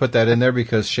maybe you put that in there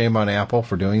because shame on Apple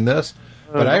for doing this.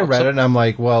 But I read it and I'm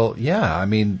like, well, yeah. I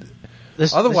mean,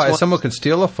 otherwise someone could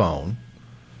steal a phone,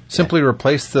 simply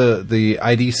replace the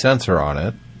ID sensor on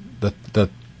it, the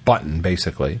button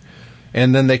basically,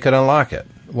 and then they could unlock it.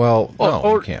 Well,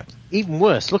 no, you can't. Even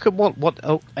worse, look at what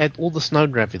all the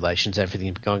Snowden revelations,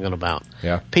 everything going on about.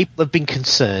 Yeah. People have been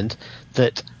concerned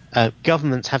that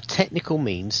governments have technical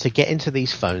means to get into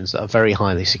these phones that are very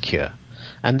highly secure.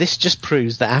 And this just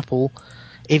proves that Apple,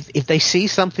 if they see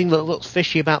something that looks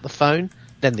fishy about the phone,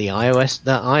 then the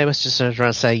iOS just turns around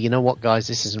and say, you know what, guys,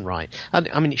 this isn't right.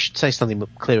 I mean, it should say something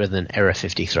clearer than error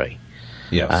 53.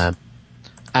 Yes.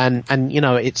 And you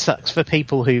know, it sucks for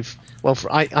people who've. Well,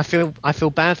 I feel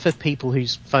bad for people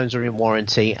whose phones are in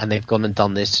warranty and they've gone and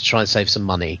done this to try and save some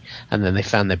money, and then they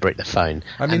found they bricked the phone.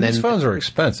 I mean, these phones are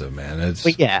expensive, man.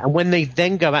 But yeah, and when they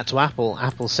then go back to Apple,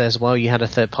 Apple says, well, you had a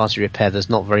third-party repair, there's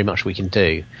not very much we can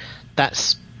do.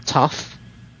 That's tough.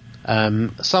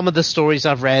 Some of the stories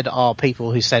I've read are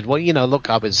people who said, well, you know,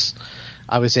 look, I was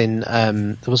in,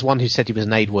 there was one who said he was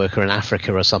an aid worker in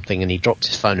Africa or something, and he dropped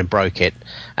his phone and broke it,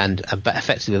 but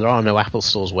effectively there are no Apple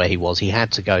stores where he was. He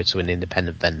had to go to an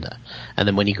independent vendor. And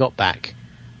then when he got back,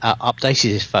 updated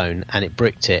his phone and it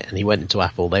bricked it, and he went into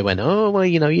Apple. They went, oh, well,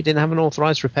 you know, you didn't have an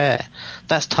authorized repair.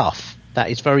 That's tough. That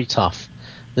is very tough.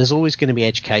 There's always going to be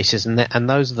edge cases, and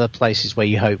those are the places where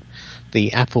you hope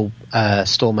the Apple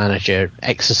store manager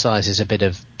exercises a bit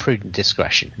of prudent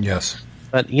discretion. Yes.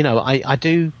 But, you know, I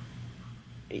do...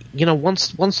 You know, once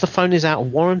the phone is out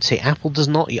of warranty, Apple does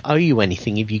not owe you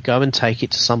anything if you go and take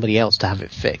it to somebody else to have it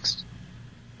fixed.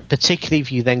 Particularly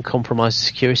if you then compromise the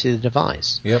security of the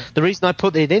device. Yep. The reason I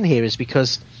put it in here is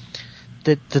because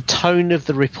the tone of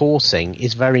the reporting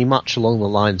is very much along the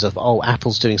lines of, oh,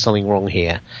 Apple's doing something wrong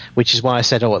here, which is why I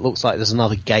said, oh, it looks like there's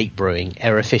another gate brewing,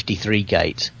 error 53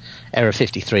 gate. Error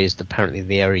 53 is apparently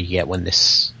the error you get when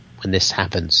this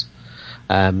happens.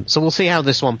 So we'll see how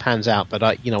this one pans out, but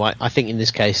I think in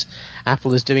this case,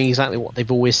 Apple is doing exactly what they've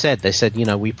always said. They said, you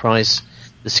know, we prize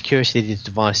the security of these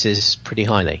devices pretty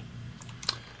highly.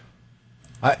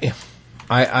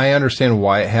 I understand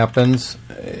why it happens,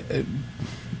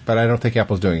 but I don't think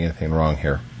Apple's doing anything wrong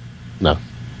here. No.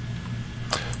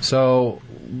 So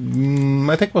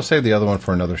I think we'll save the other one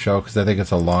for another show because I think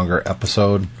it's a longer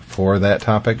episode for that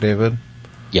topic, David.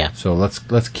 Yeah. So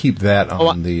let's keep that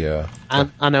on the.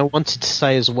 And I wanted to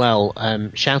say as well,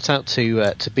 shout out to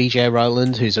BJ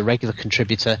Rowland, who's a regular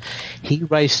contributor. He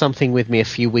raised something with me a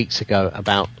few weeks ago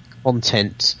about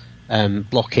content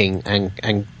blocking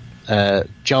and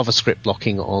JavaScript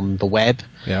blocking on the web.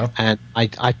 Yeah. And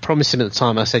I promised him at the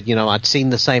time, I said, you know, I'd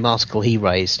seen the same article he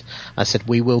raised. I said,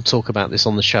 we will talk about this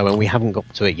on the show, and we haven't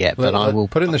got to it yet, but I will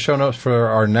put it in the show notes for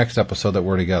our next episode that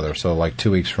we're together, so like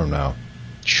 2 weeks from now.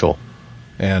 Sure.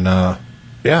 And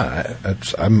yeah,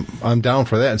 I'm down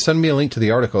for that. And send me a link to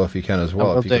the article if you can as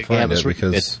well, if you can find it,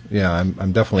 because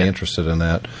I'm definitely interested in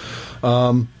that.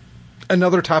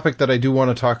 Another topic that I do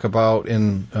want to talk about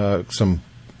in some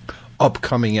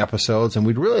upcoming episodes, and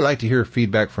we'd really like to hear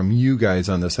feedback from you guys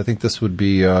on this. I think this would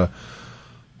be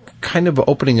kind of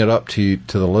opening it up to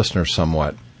the listener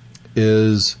somewhat.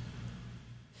 Is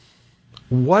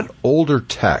what older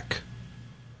tech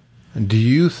do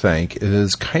you think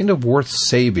is kind of worth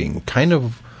saving, kind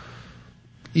of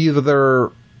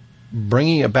either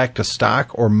bringing it back to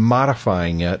stock or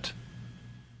modifying it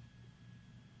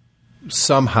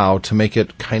somehow to make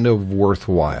it kind of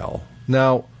worthwhile?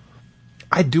 Now,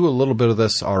 I do a little bit of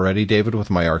this already, David, with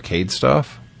my arcade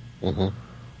stuff. Mm-hmm.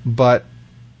 But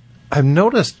I've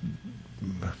noticed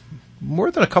more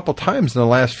than a couple times in the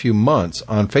last few months,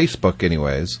 on Facebook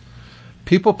anyways,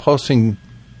 people posting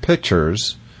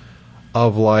pictures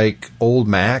of like old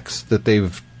Macs that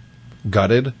they've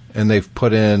gutted, and they've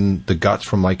put in the guts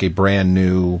from like a brand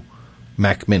new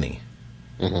Mac Mini.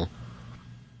 Mm-hmm.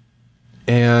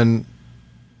 And,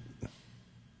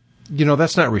 you know,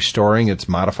 that's not restoring, it's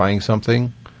modifying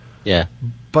something. Yeah.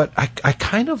 But I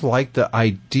kind of like the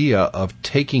idea of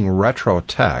taking retro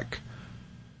tech,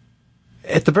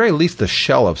 at the very least the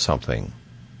shell of something,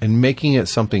 and making it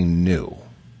something new,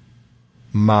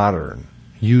 modern,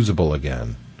 usable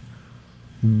again.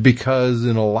 Because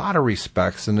in a lot of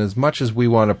respects, and as much as we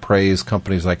want to praise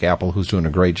companies like Apple, who's doing a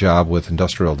great job with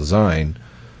industrial design,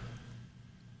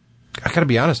 I got to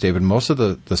be honest, David, most of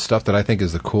the stuff that I think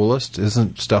is the coolest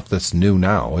isn't stuff that's new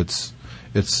now. It's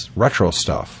retro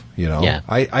stuff, you know. Yeah.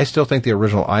 I still think the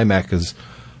original iMac is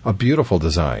a beautiful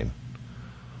design.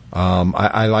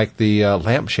 I like the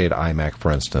lampshade iMac,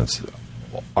 for instance.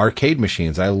 Arcade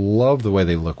machines, I love the way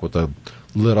they look with the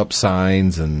lit up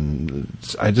signs, and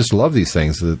I just love these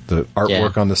things. The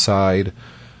artwork on the side.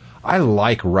 I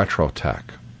like retro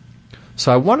tech.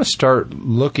 So I want to start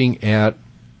looking at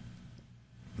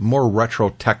more retro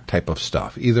tech type of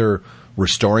stuff, either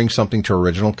restoring something to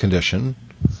original condition,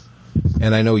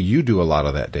 and I know you do a lot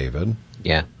of that, David.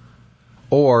 Yeah.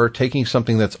 Or taking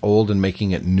something that's old and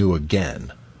making it new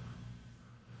again.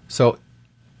 So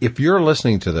if you're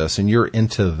listening to this and you're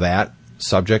into that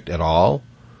subject at all,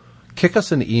 kick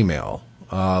us an email.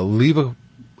 Leave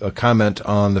a comment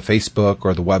on the Facebook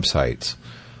or the websites.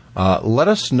 Let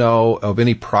us know of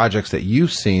any projects that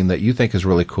you've seen that you think is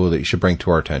really cool that you should bring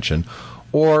to our attention.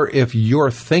 Or if you're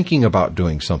thinking about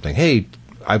doing something, hey,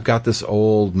 I've got this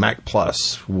old Mac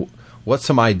Plus. What's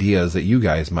some ideas that you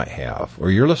guys might have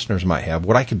or your listeners might have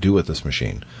what I could do with this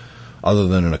machine other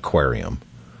than an aquarium?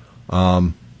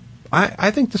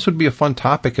 I think this would be a fun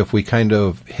topic if we kind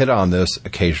of hit on this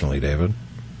occasionally, David.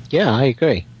 Yeah, I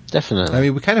agree. Definitely. I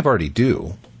mean, we kind of already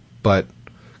do, but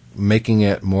making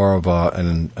it more of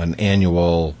an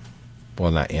annual,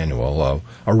 well, not annual,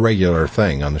 a regular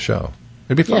thing on the show.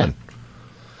 It'd be fun. Yeah.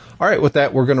 All right, with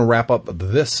that, we're going to wrap up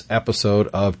this episode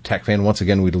of TechFan. Once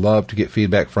again, we'd love to get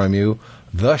feedback from you.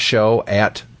 The show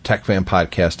at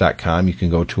techfanpodcast.com. You can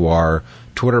go to our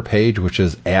Twitter page, which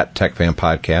is at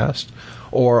TechFanPodcast,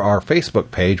 or our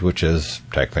Facebook page, which is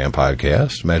TechFan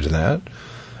Podcast. Imagine that.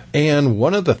 And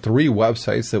one of the 3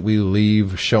 websites that we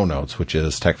leave show notes, which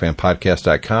is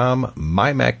techfanpodcast.com,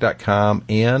 mymac.com,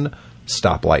 and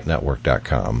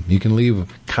stoplightnetwork.com. You can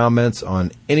leave comments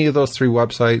on any of those 3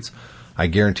 websites. I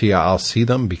guarantee you I'll see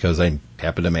them because I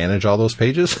happen to manage all those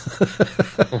pages.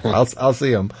 I'll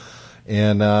see them.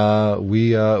 And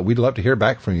we'd love to hear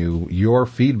back from you. Your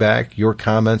feedback, your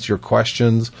comments, your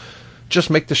questions. Just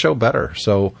make the show better.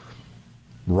 So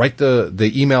write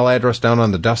the email address down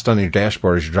on the dust on your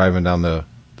dashboard as you're driving down the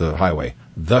highway.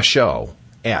 The show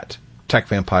at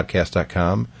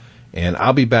techfanpodcast.com. And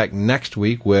I'll be back next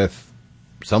week with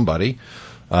somebody.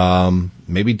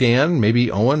 Maybe Dan, maybe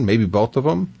Owen, maybe both of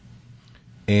them.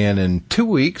 And in 2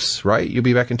 weeks, right? You'll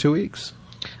be back in 2 weeks?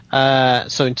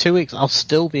 So in 2 weeks, I'll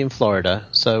still be in Florida.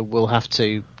 So we'll have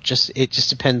to it just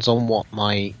depends on what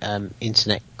my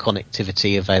internet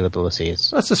connectivity availability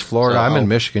is. That's just Florida. So I'm in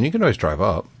Michigan. You can always drive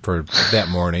up for that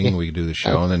morning. We can do the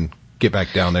show and then get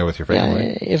back down there with your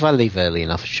family. Yeah, if I leave early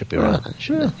enough, it should be right.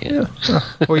 Yeah.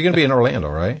 Well, you're going to be in Orlando,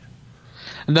 right?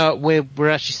 No, we're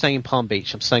actually staying in Palm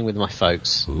Beach. I'm staying with my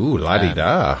folks. Ooh,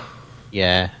 la-di-da.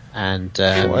 Yeah, and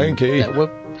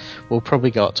we'll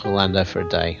probably go out to Orlando for a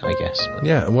day, I guess. But.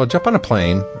 Yeah, well, jump on a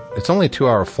plane. It's only a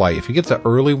 2-hour flight. If you get the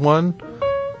early one,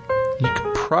 you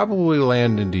could probably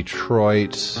land in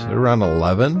Detroit at around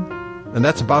 11, and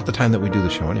that's about the time that we do the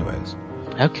show anyways.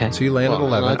 Okay. So you land at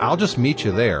 11. I'll just meet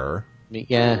you there.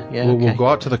 Yeah, We'll go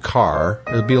out to the car.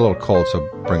 It'll be a little cold, so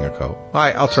bring a coat. All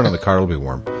right, I'll turn on the car. It'll be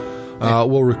warm.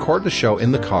 We'll record the show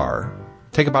in the car.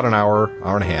 Take about an hour,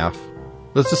 hour and a half.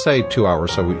 Let's just say 2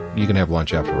 hours so you can have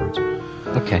lunch afterwards.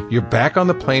 Okay. You're back on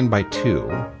the plane by 2.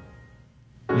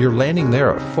 You're landing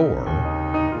there at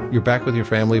 4. You're back with your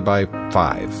family by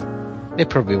 5. They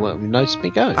probably won't notice me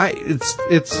going.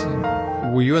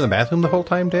 Were you in the bathroom the whole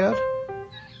time, Dad?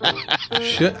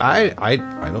 I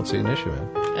don't see an issue,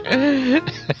 man.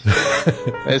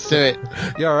 Let's do it.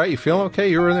 You all right? You feeling okay?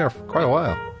 You were in there for quite a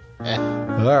while.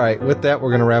 Yeah. All right. With that, we're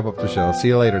going to wrap up the show. See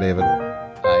you later, David.